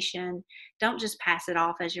information, don't just pass it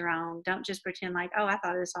off as your own. Don't just pretend like, oh, I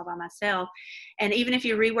thought of this all by myself. And even if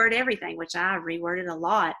you reword everything, which I reworded a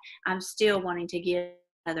lot, I'm still wanting to give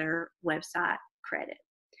other website credit.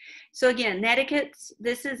 So again, netiquettes,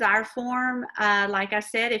 this is our form. Like I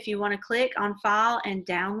said, if you want to click on file and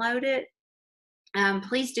download it,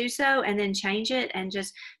 please do so, and then change it and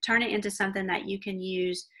just turn it into something that you can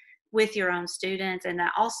use with your own students, and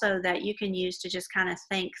that also that you can use to just kind of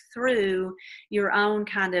think through your own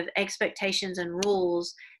kind of expectations and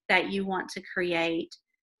rules that you want to create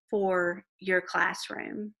for your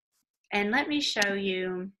classroom. And let me show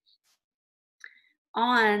you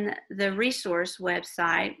on the resource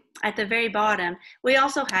website at the very bottom, we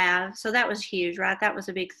also have, so that was huge, right? That was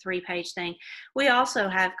a big 3-page thing. We also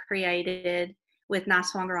have created with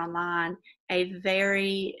Niswonger Online a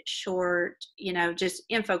very short, just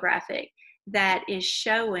infographic that is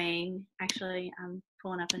showing, actually, I'm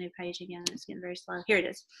pulling up a new page again, it's getting very slow. Here it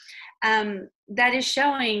is. That is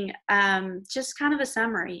showing just kind of a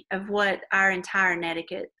summary of what our entire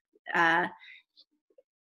netiquette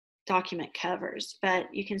document covers. But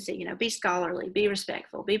you can see, be scholarly, be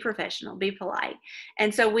respectful, be professional, be polite.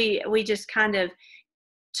 And so we just kind of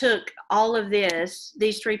took all of these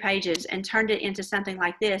 3 pages and turned it into something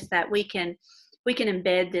like this, that we can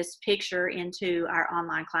embed this picture into our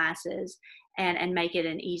online classes and make it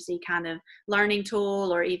an easy kind of learning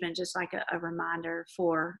tool, or even just like a reminder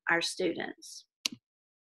for our students.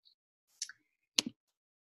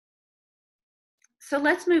 So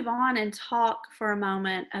let's move on and talk for a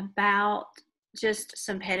moment about just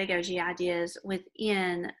some pedagogy ideas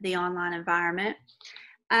within the online environment.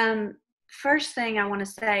 First thing I want to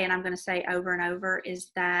say, and I'm going to say over and over,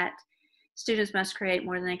 is that students must create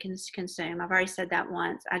more than they can consume. I've already said that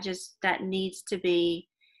once. That needs to be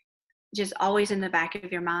just always in the back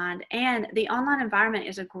of your mind. And the online environment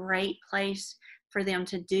is a great place for them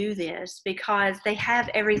to do this, because they have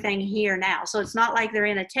everything here now. So it's not like they're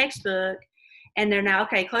in a textbook and they're now,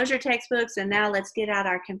 okay, close your textbooks and now let's get out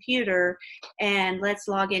our computer and let's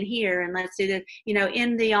log in here and let's do this.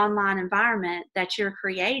 In the online environment that you're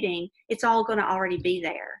creating, it's all going to already be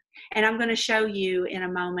there. And I'm going to show you in a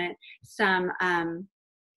moment some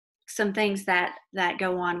things that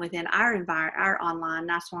go on within our environment, our online,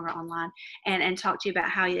 Niswonger Online, and talk to you about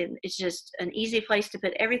how it's just an easy place to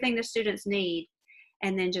put everything the students need,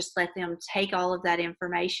 and then just let them take all of that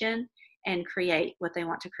information and create what they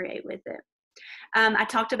want to create with it. I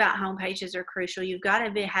talked about home pages are crucial. You've got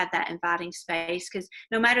to have that inviting space, because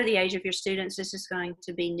no matter the age of your students, this is going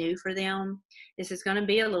to be new for them. This is going to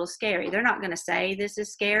be a little scary. They're not going to say this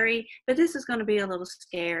is scary, but this is going to be a little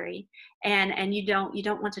scary. And you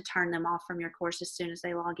don't want to turn them off from your course as soon as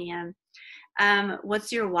they log in.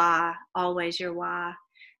 What's your why? Always your why.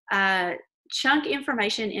 Chunk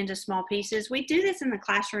information into small pieces. We do this in the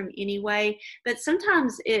classroom anyway, but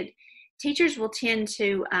sometimes teachers will tend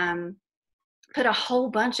to put a whole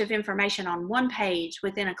bunch of information on one page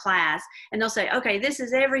within a class, and they'll say, okay, this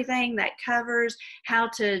is everything that covers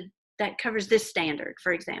this standard,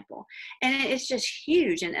 for example. And it's just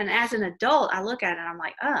huge. And as an adult, I look at it and I'm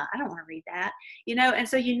like, I don't want to read that, and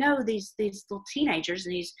so these little teenagers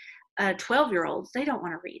and these 12-year-olds, they don't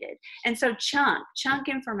want to read it. And so chunk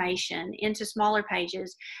information into smaller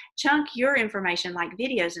pages, chunk your information like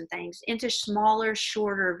videos and things into smaller,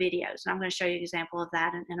 shorter videos. And I'm going to show you an example of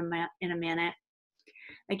that in a minute.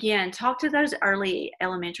 Again, talk to those early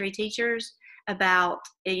elementary teachers about,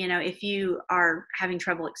 if you are having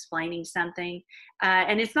trouble explaining something.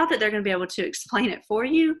 And it's not that they're going to be able to explain it for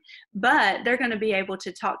you, but they're going to be able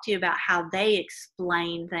to talk to you about how they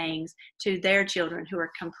explain things to their children who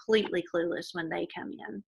are completely clueless when they come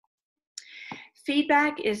in.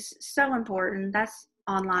 Feedback is so important. That's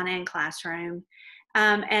online and classroom.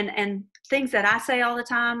 And things that I say all the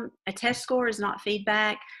time, a test score is not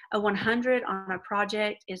feedback. A 100 on a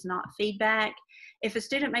project is not feedback. If a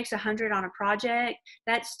student makes 100 on a project,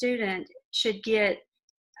 that student should get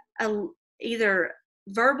either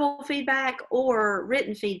verbal feedback or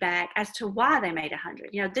written feedback as to why they made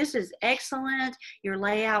 100. This is excellent. Your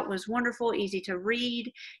layout was wonderful, easy to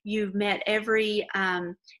read. You've met everything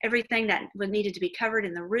that needed to be covered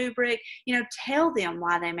in the rubric. Tell them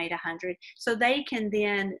why they made 100 so they can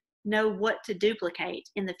then know what to duplicate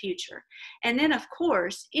in the future. And then, of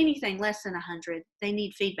course, anything less than 100, they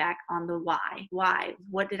need feedback on the why. Why?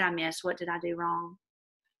 What did I miss? What did I do wrong?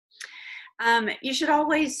 You should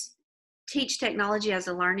always teach technology as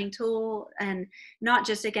a learning tool and not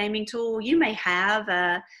just a gaming tool. You may have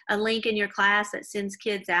a link in your class that sends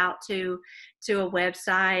kids out to a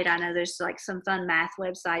website. I know there's like some fun math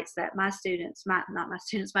websites that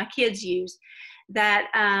my kids use,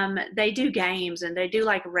 that they do games, and they do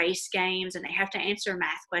like race games, and they have to answer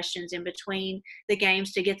math questions in between the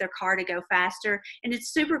games to get their car to go faster. And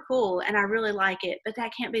it's super cool, and I really like it, but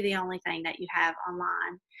that can't be the only thing that you have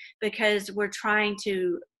online, because we're trying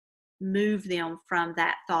to move them from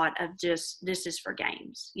that thought of just, this is for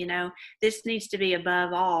games. This needs to be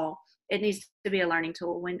above all. It needs to be a learning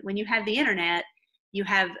tool. When you have the internet, you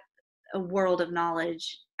have a world of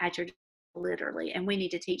knowledge at your literally, and we need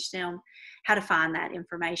to teach them how to find that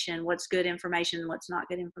information, what's good information, what's not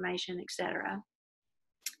good information, etc.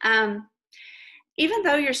 Even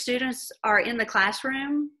though your students are in the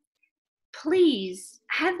classroom, please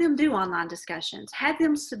have them do online discussions. Have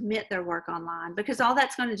them submit their work online, because all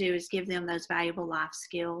that's going to do is give them those valuable life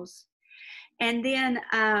skills. And then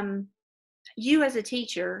you as a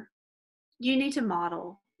teacher, you need to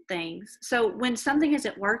model things. So when something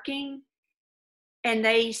isn't working and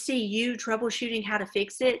they see you troubleshooting how to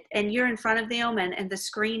fix it, and you're in front of them and the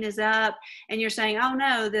screen is up and you're saying, oh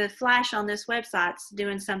no, the flash on this website's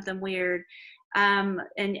doing something weird. And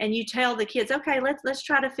you tell the kids, okay, let's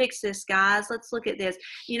try to fix this, guys. Let's look at this.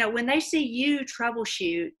 When they see you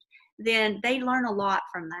troubleshoot, then they learn a lot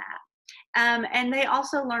from that. And they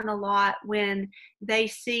also learn a lot when they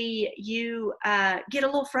see you get a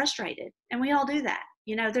little frustrated. And we all do that.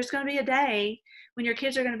 There's going to be a day when your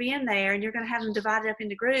kids are going to be in there, and you're going to have them divided up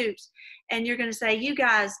into groups, and you're going to say, you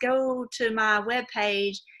guys go to my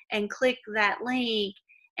webpage and click that link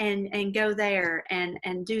and go there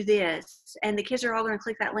and do this. And the kids are all going to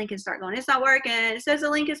click that link and start going, it's not working. It says the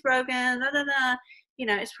link is broken. Da, da, da.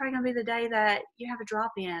 It's probably going to be the day that you have a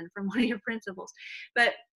drop-in from one of your principals.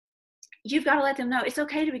 But you've got to let them know it's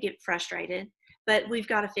okay to get frustrated, but we've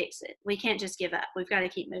got to fix it. We can't just give up. We've got to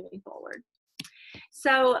keep moving forward.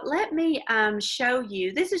 So let me show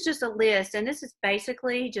you. This is just a list, and this is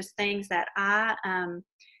basically just things that I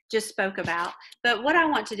just spoke about. But what I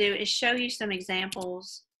want to do is show you some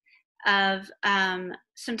examples of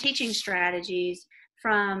some teaching strategies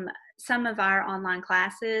from some of our online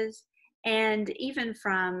classes, and even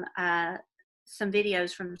from some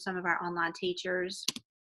videos from some of our online teachers.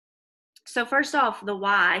 So first off, the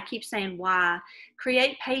why. I keep saying why.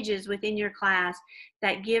 Create pages within your class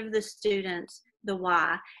that give the students the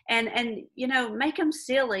why, and make them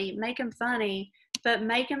silly, make them funny, but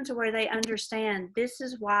make them to where they understand, this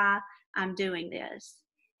is why I'm doing this.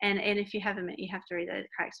 And if you haven't, you have to read that. It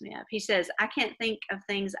cracks me up. He says, I can't think of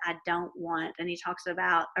things I don't want. And he talks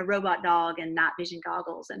about a robot dog and night vision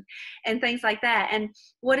goggles and things like that. And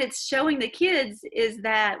what it's showing the kids is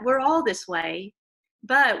that we're all this way,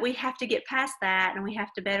 but we have to get past that, and we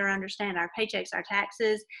have to better understand our paychecks, our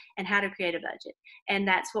taxes, and how to create a budget. And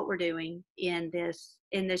that's what we're doing in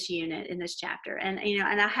this unit, in this chapter. And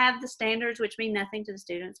and I have the standards, which mean nothing to the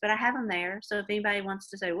students, but I have them there. So if anybody wants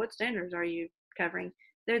to say, what standards are you covering?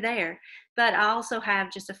 They're there. But I also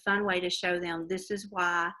have just a fun way to show them, this is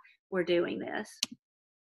why we're doing this.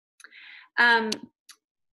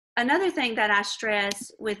 Another thing that I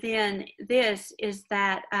stress within this is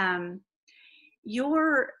that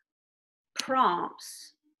your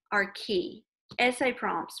prompts are key. Essay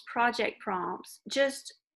prompts, project prompts,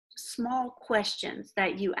 just small questions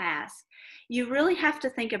that you ask. You really have to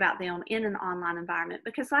think about them in an online environment,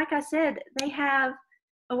 because like I said, they have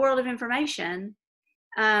a world of information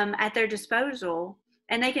at their disposal,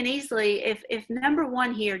 and they can easily, if number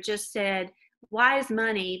one here just said, why is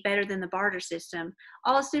money better than the barter system?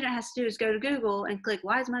 All a student has to do is go to Google and click,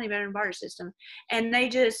 why is money better than barter system? And they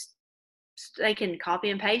can copy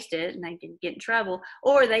and paste it and they can get in trouble,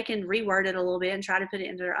 or they can reword it a little bit and try to put it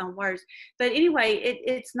into their own words. But anyway,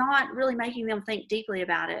 it's not really making them think deeply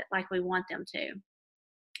about it like we want them to.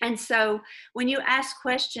 And so when you ask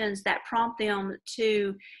questions that prompt them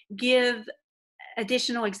to give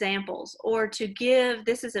additional examples, or to give,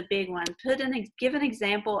 this is a big one, give an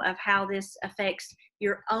example of how this affects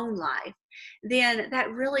your own life, then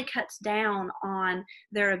that really cuts down on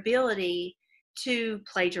their ability to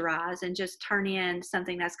plagiarize and just turn in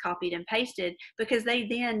something that's copied and pasted, because they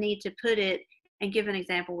then need to put it and give an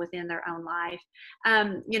example within their own life.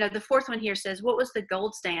 The fourth one here says, what was the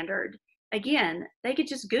gold standard? Again, they could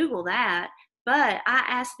just Google that, but I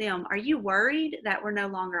asked them, are you worried that we're no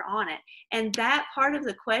longer on it? And that part of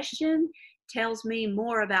the question tells me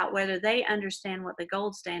more about whether they understand what the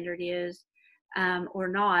gold standard is or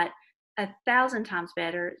not, 1,000 times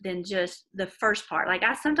better than just the first part. Like,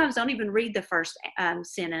 I sometimes don't even read the first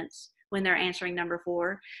sentence when they're answering number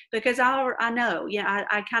 4, because I know,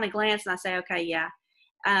 I kind of glance and I say, okay, yeah.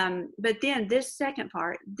 But then this second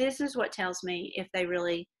part, this is what tells me if they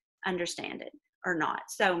really understand it or not.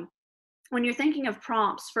 So when you're thinking of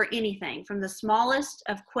prompts for anything, from the smallest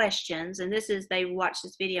of questions, and this is, they watch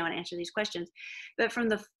this video and answer these questions, but from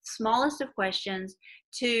the smallest of questions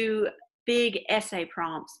to big essay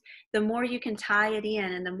prompts, the more you can tie it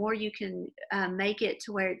in and the more you can make it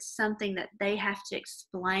to where it's something that they have to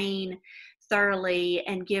explain thoroughly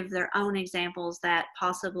and give their own examples that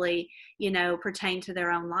possibly, pertain to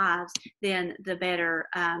their own lives, then the better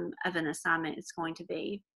of an assignment it's going to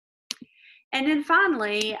be. And then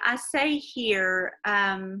finally, I say here,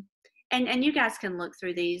 and you guys can look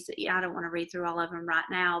through these. I don't want to read through all of them right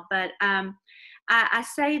now, but I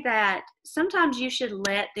say that sometimes you should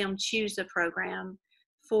let them choose a program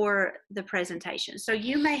for the presentation. So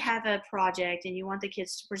you may have a project and you want the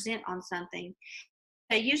kids to present on something.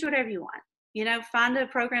 Use whatever you want. Find a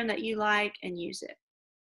program that you like and use it.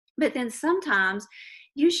 But then sometimes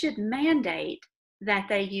you should mandate that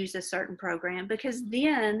they use a certain program, because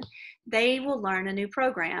then they will learn a new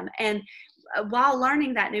program. And while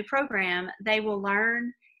learning that new program, they will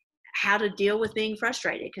learn how to deal with being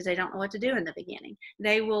frustrated because they don't know what to do in the beginning.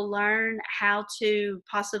 They will learn how to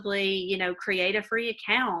possibly, create a free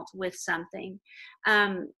account with something.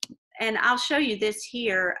 And I'll show you this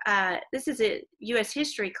here. This is a U.S.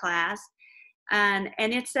 history class. And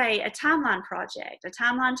it's a timeline project, a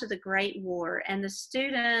timeline to the Great War. And the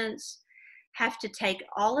students have to take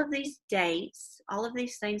all of these dates, all of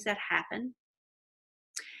these things that happen,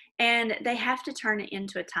 and they have to turn it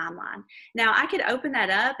into a timeline. Now, I could open that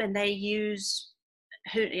up and they use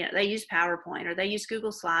PowerPoint, or they use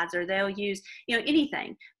Google Slides, or they'll use,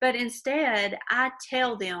 anything. But instead, I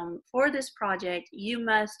tell them, for this project, you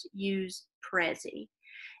must use Prezi.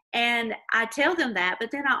 And I tell them that,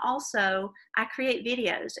 but then I create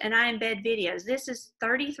videos and I embed videos. This is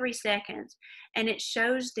 33 seconds, and it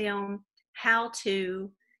shows them how to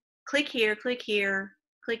click here, click here,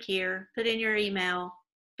 click here, put in your email,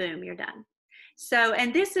 boom, you're done. So,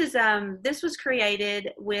 and this was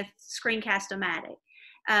created with Screencast-O-Matic.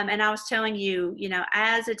 And I was telling you,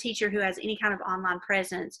 as a teacher who has any kind of online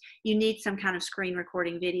presence, you need some kind of screen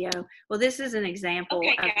recording video. Well, this is an example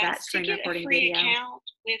of that screen recording video. To get a free account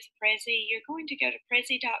with Prezi, you're going to go to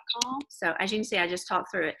Prezi.com. So as you can see, I just talked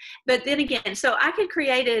through it. But then again, so I could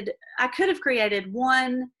have created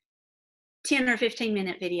one 10 or 15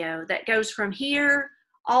 minute video that goes from here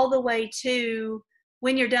all the way to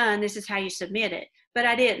when you're done, this is how you submit it. But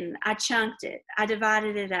I didn't. I chunked it. I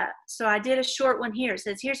divided it up. So I did a short one here. It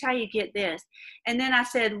says, here's how you get this. And then I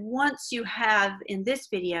said, once you have, in this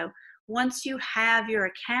video, once you have your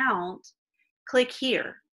account, click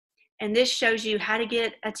here. And this shows you how to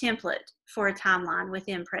get a template for a timeline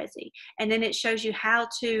within Prezi. And then it shows you how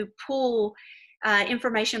to pull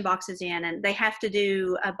information boxes in, and they have to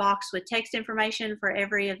do a box with text information for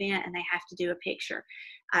every event, and they have to do a picture.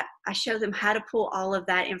 I show them how to pull all of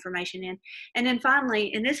that information in. And then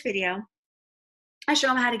finally, in this video, I show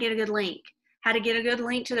them how to get a good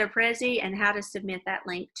link to their Prezi and how to submit that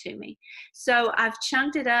link to me. So I've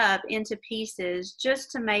chunked it up into pieces just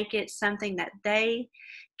to make it something that they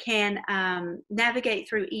can navigate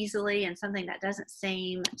through easily, and something that doesn't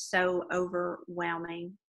seem so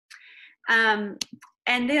overwhelming.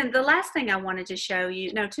 And then the last thing I wanted to show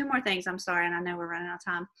you, no, 2 more things, I'm sorry, and I know we're running out of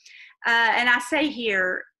time. And I say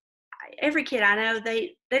here, every kid I know,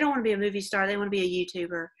 they don't want to be a movie star, they want to be a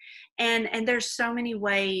YouTuber. And there's so many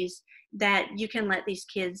ways, that you can let these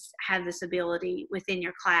kids have this ability within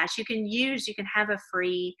your class. You can have a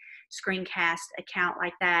free screencast account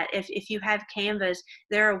like that. If you have Canvas,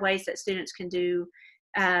 there are ways that students can do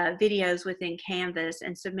videos within Canvas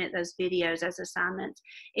and submit those videos as assignments.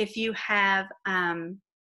 If you have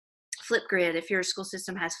Flipgrid, if your school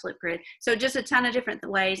system has Flipgrid. So just a ton of different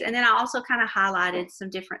ways. And then I also kind of highlighted some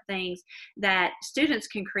different things that students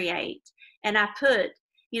can create. And I put,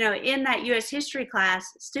 in that U.S. history class,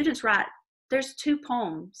 students write, there's 2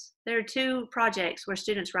 poems. There are 2 projects where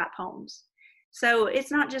students write poems. So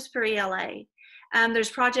it's not just for ELA. There's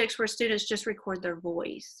projects where students just record their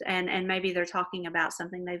voice, and maybe they're talking about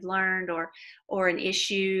something they've learned or an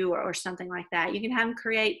issue or something like that. You can have them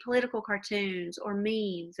create political cartoons or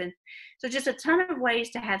memes, and so just a ton of ways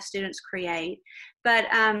to have students create. But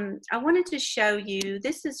I wanted to show you,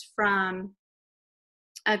 this is from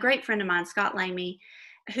a great friend of mine, Scott Lamy,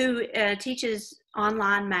 who teaches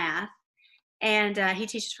online math, and he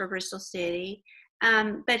teaches for Bristol City.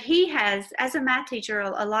 But he has, as a math teacher,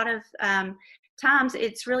 a lot of times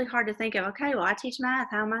it's really hard to think of, okay, well, I teach math.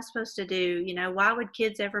 How am I supposed to do? Why would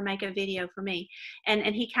kids ever make a video for me?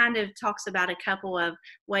 And he kind of talks about a couple of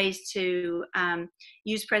ways to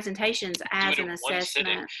use presentations as an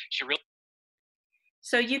assessment.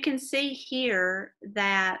 So you can see here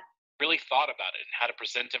that really thought about it and how to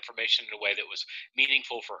present information in a way that was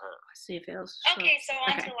meaningful for her. Let's see if it was Okay, so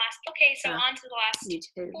on to the last. On to the last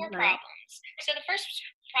YouTube, 4 problems. So the first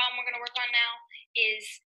problem we're going to work on now is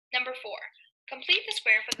number 4. Complete the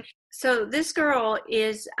square for the. So this girl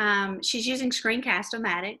is she's using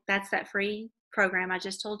Screencast-O-Matic. That's that free program I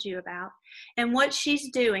just told you about. And what she's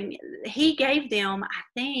doing, he gave them, I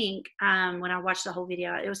think, when I watched the whole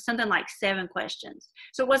video, it was something like 7 questions.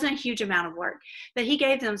 So it wasn't a huge amount of work, but he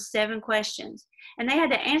gave them 7 questions, and they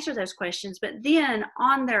had to answer those questions. But then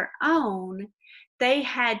on their own, they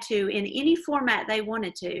had to, in any format they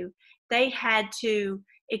wanted to, they had to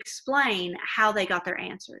explain how they got their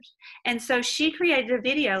answers. And so she created a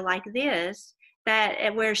video like this,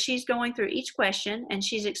 where she's going through each question and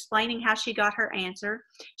she's explaining how she got her answer.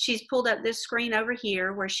 She's pulled up this screen over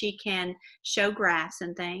here where she can show graphs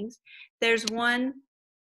and things. There's one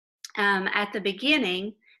at the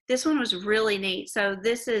beginning. This one was really neat. So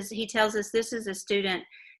he tells us this is a student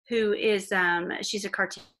who is, she's a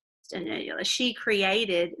cartoonist, and she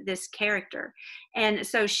created this character. And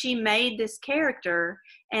so she made this character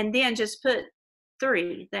and then just put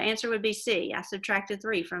 3. The answer would be C. I subtracted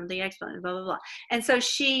 3 from the exponent, blah, blah, blah. And so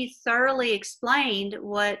she thoroughly explained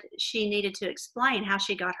what she needed to explain, how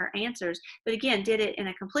she got her answers, but again, did it in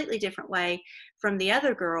a completely different way from the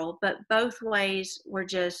other girl, but both ways were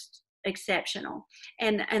just exceptional.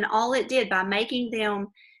 And all it did, by making them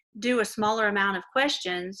do a smaller amount of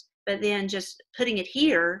questions, but then just putting it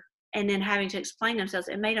here and then having to explain themselves,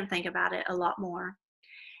 it made them think about it a lot more.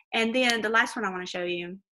 And then the last one I want to show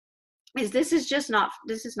you is this is not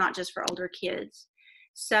just for older kids.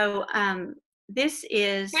 So this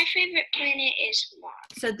is my favorite planet is Mars.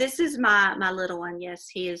 So this is my little one. Yes,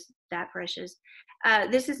 he is that precious.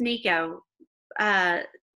 This is Nico, one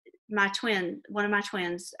of my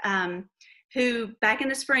twins, who back in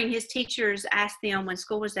the spring, his teachers asked them when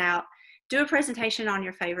school was out, do a presentation on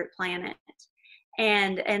your favorite planet.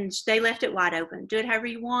 And they left it wide open. Do it however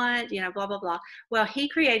you want, blah, blah, blah. Well, he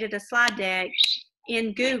created a slide deck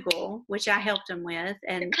in Google, which I helped him with.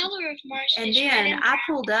 And the color of Mars and is then red I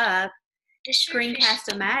pulled up the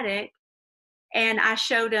Screencast-O-Matic, and I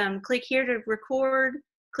showed him, click here to record,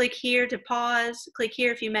 click here to pause, click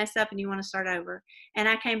here if you mess up and you want to start over. And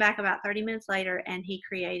I came back about 30 minutes later and he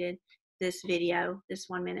created this video, this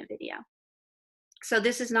 1-minute video. So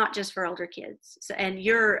this is not just for older kids. So, and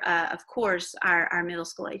of course, our middle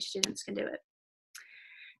school age students can do it.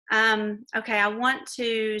 Okay, I want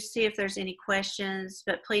to see if there's any questions,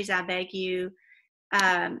 but please, I beg you,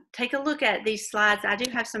 take a look at these slides. I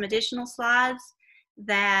do have some additional slides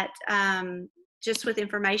that just with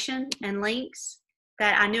information and links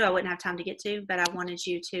that I knew I wouldn't have time to get to, but I wanted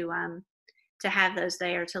you to have those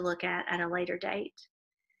there to look at a later date.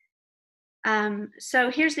 So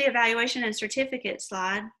here's the evaluation and certificate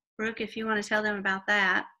slide. Brooke, if you want to tell them about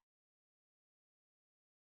that.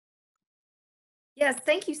 Yes,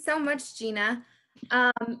 thank you so much, Gina.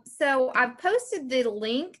 So I've posted the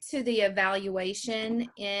link to the evaluation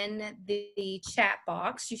in the chat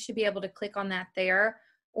box. You should be able to click on that there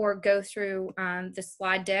or go through the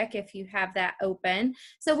slide deck if you have that open.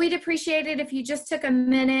 So we'd appreciate it if you just took a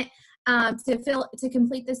minute to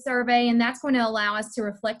complete the survey, and that's going to allow us to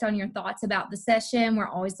reflect on your thoughts about the session. We're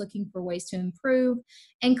always looking for ways to improve,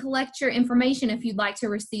 and collect your information if you'd like to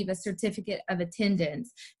receive a certificate of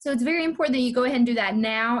attendance. So it's very important that you go ahead and do that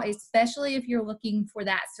now, especially if you're looking for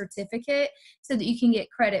that certificate, so that you can get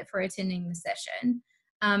credit for attending the session.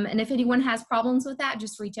 And if anyone has problems with that,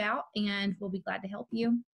 just reach out and we'll be glad to help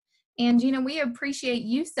you. And Gina, we appreciate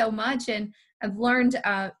you so much, and I've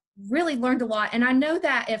really learned a lot. And I know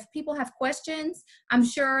that if people have questions, I'm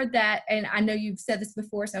sure that, and I know you've said this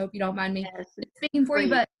before, so I hope you don't mind me speaking for you,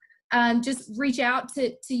 but just reach out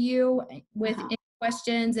to you with any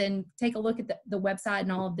questions, and take a look at the website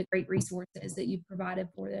and all of the great resources that you've provided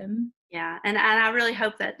for them. Yeah, and I really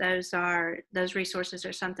hope that those resources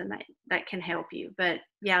are something that can help you. But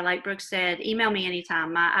yeah, like Brooke said, email me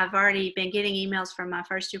anytime. I've already been getting emails from my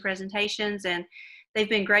first 2 presentations, and they've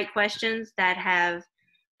been great questions that have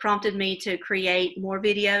prompted me to create more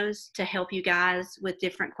videos to help you guys with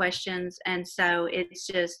different questions. And so it's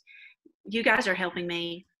just, you guys are helping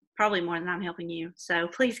me probably more than I'm helping you. So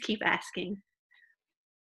please keep asking.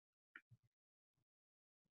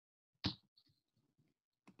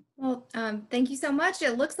 Well, thank you so much.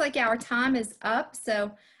 It looks like our time is up.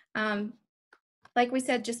 So like we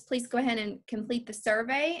said, just please go ahead and complete the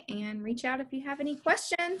survey and reach out if you have any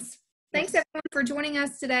questions. Thanks everyone for joining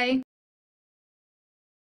us today.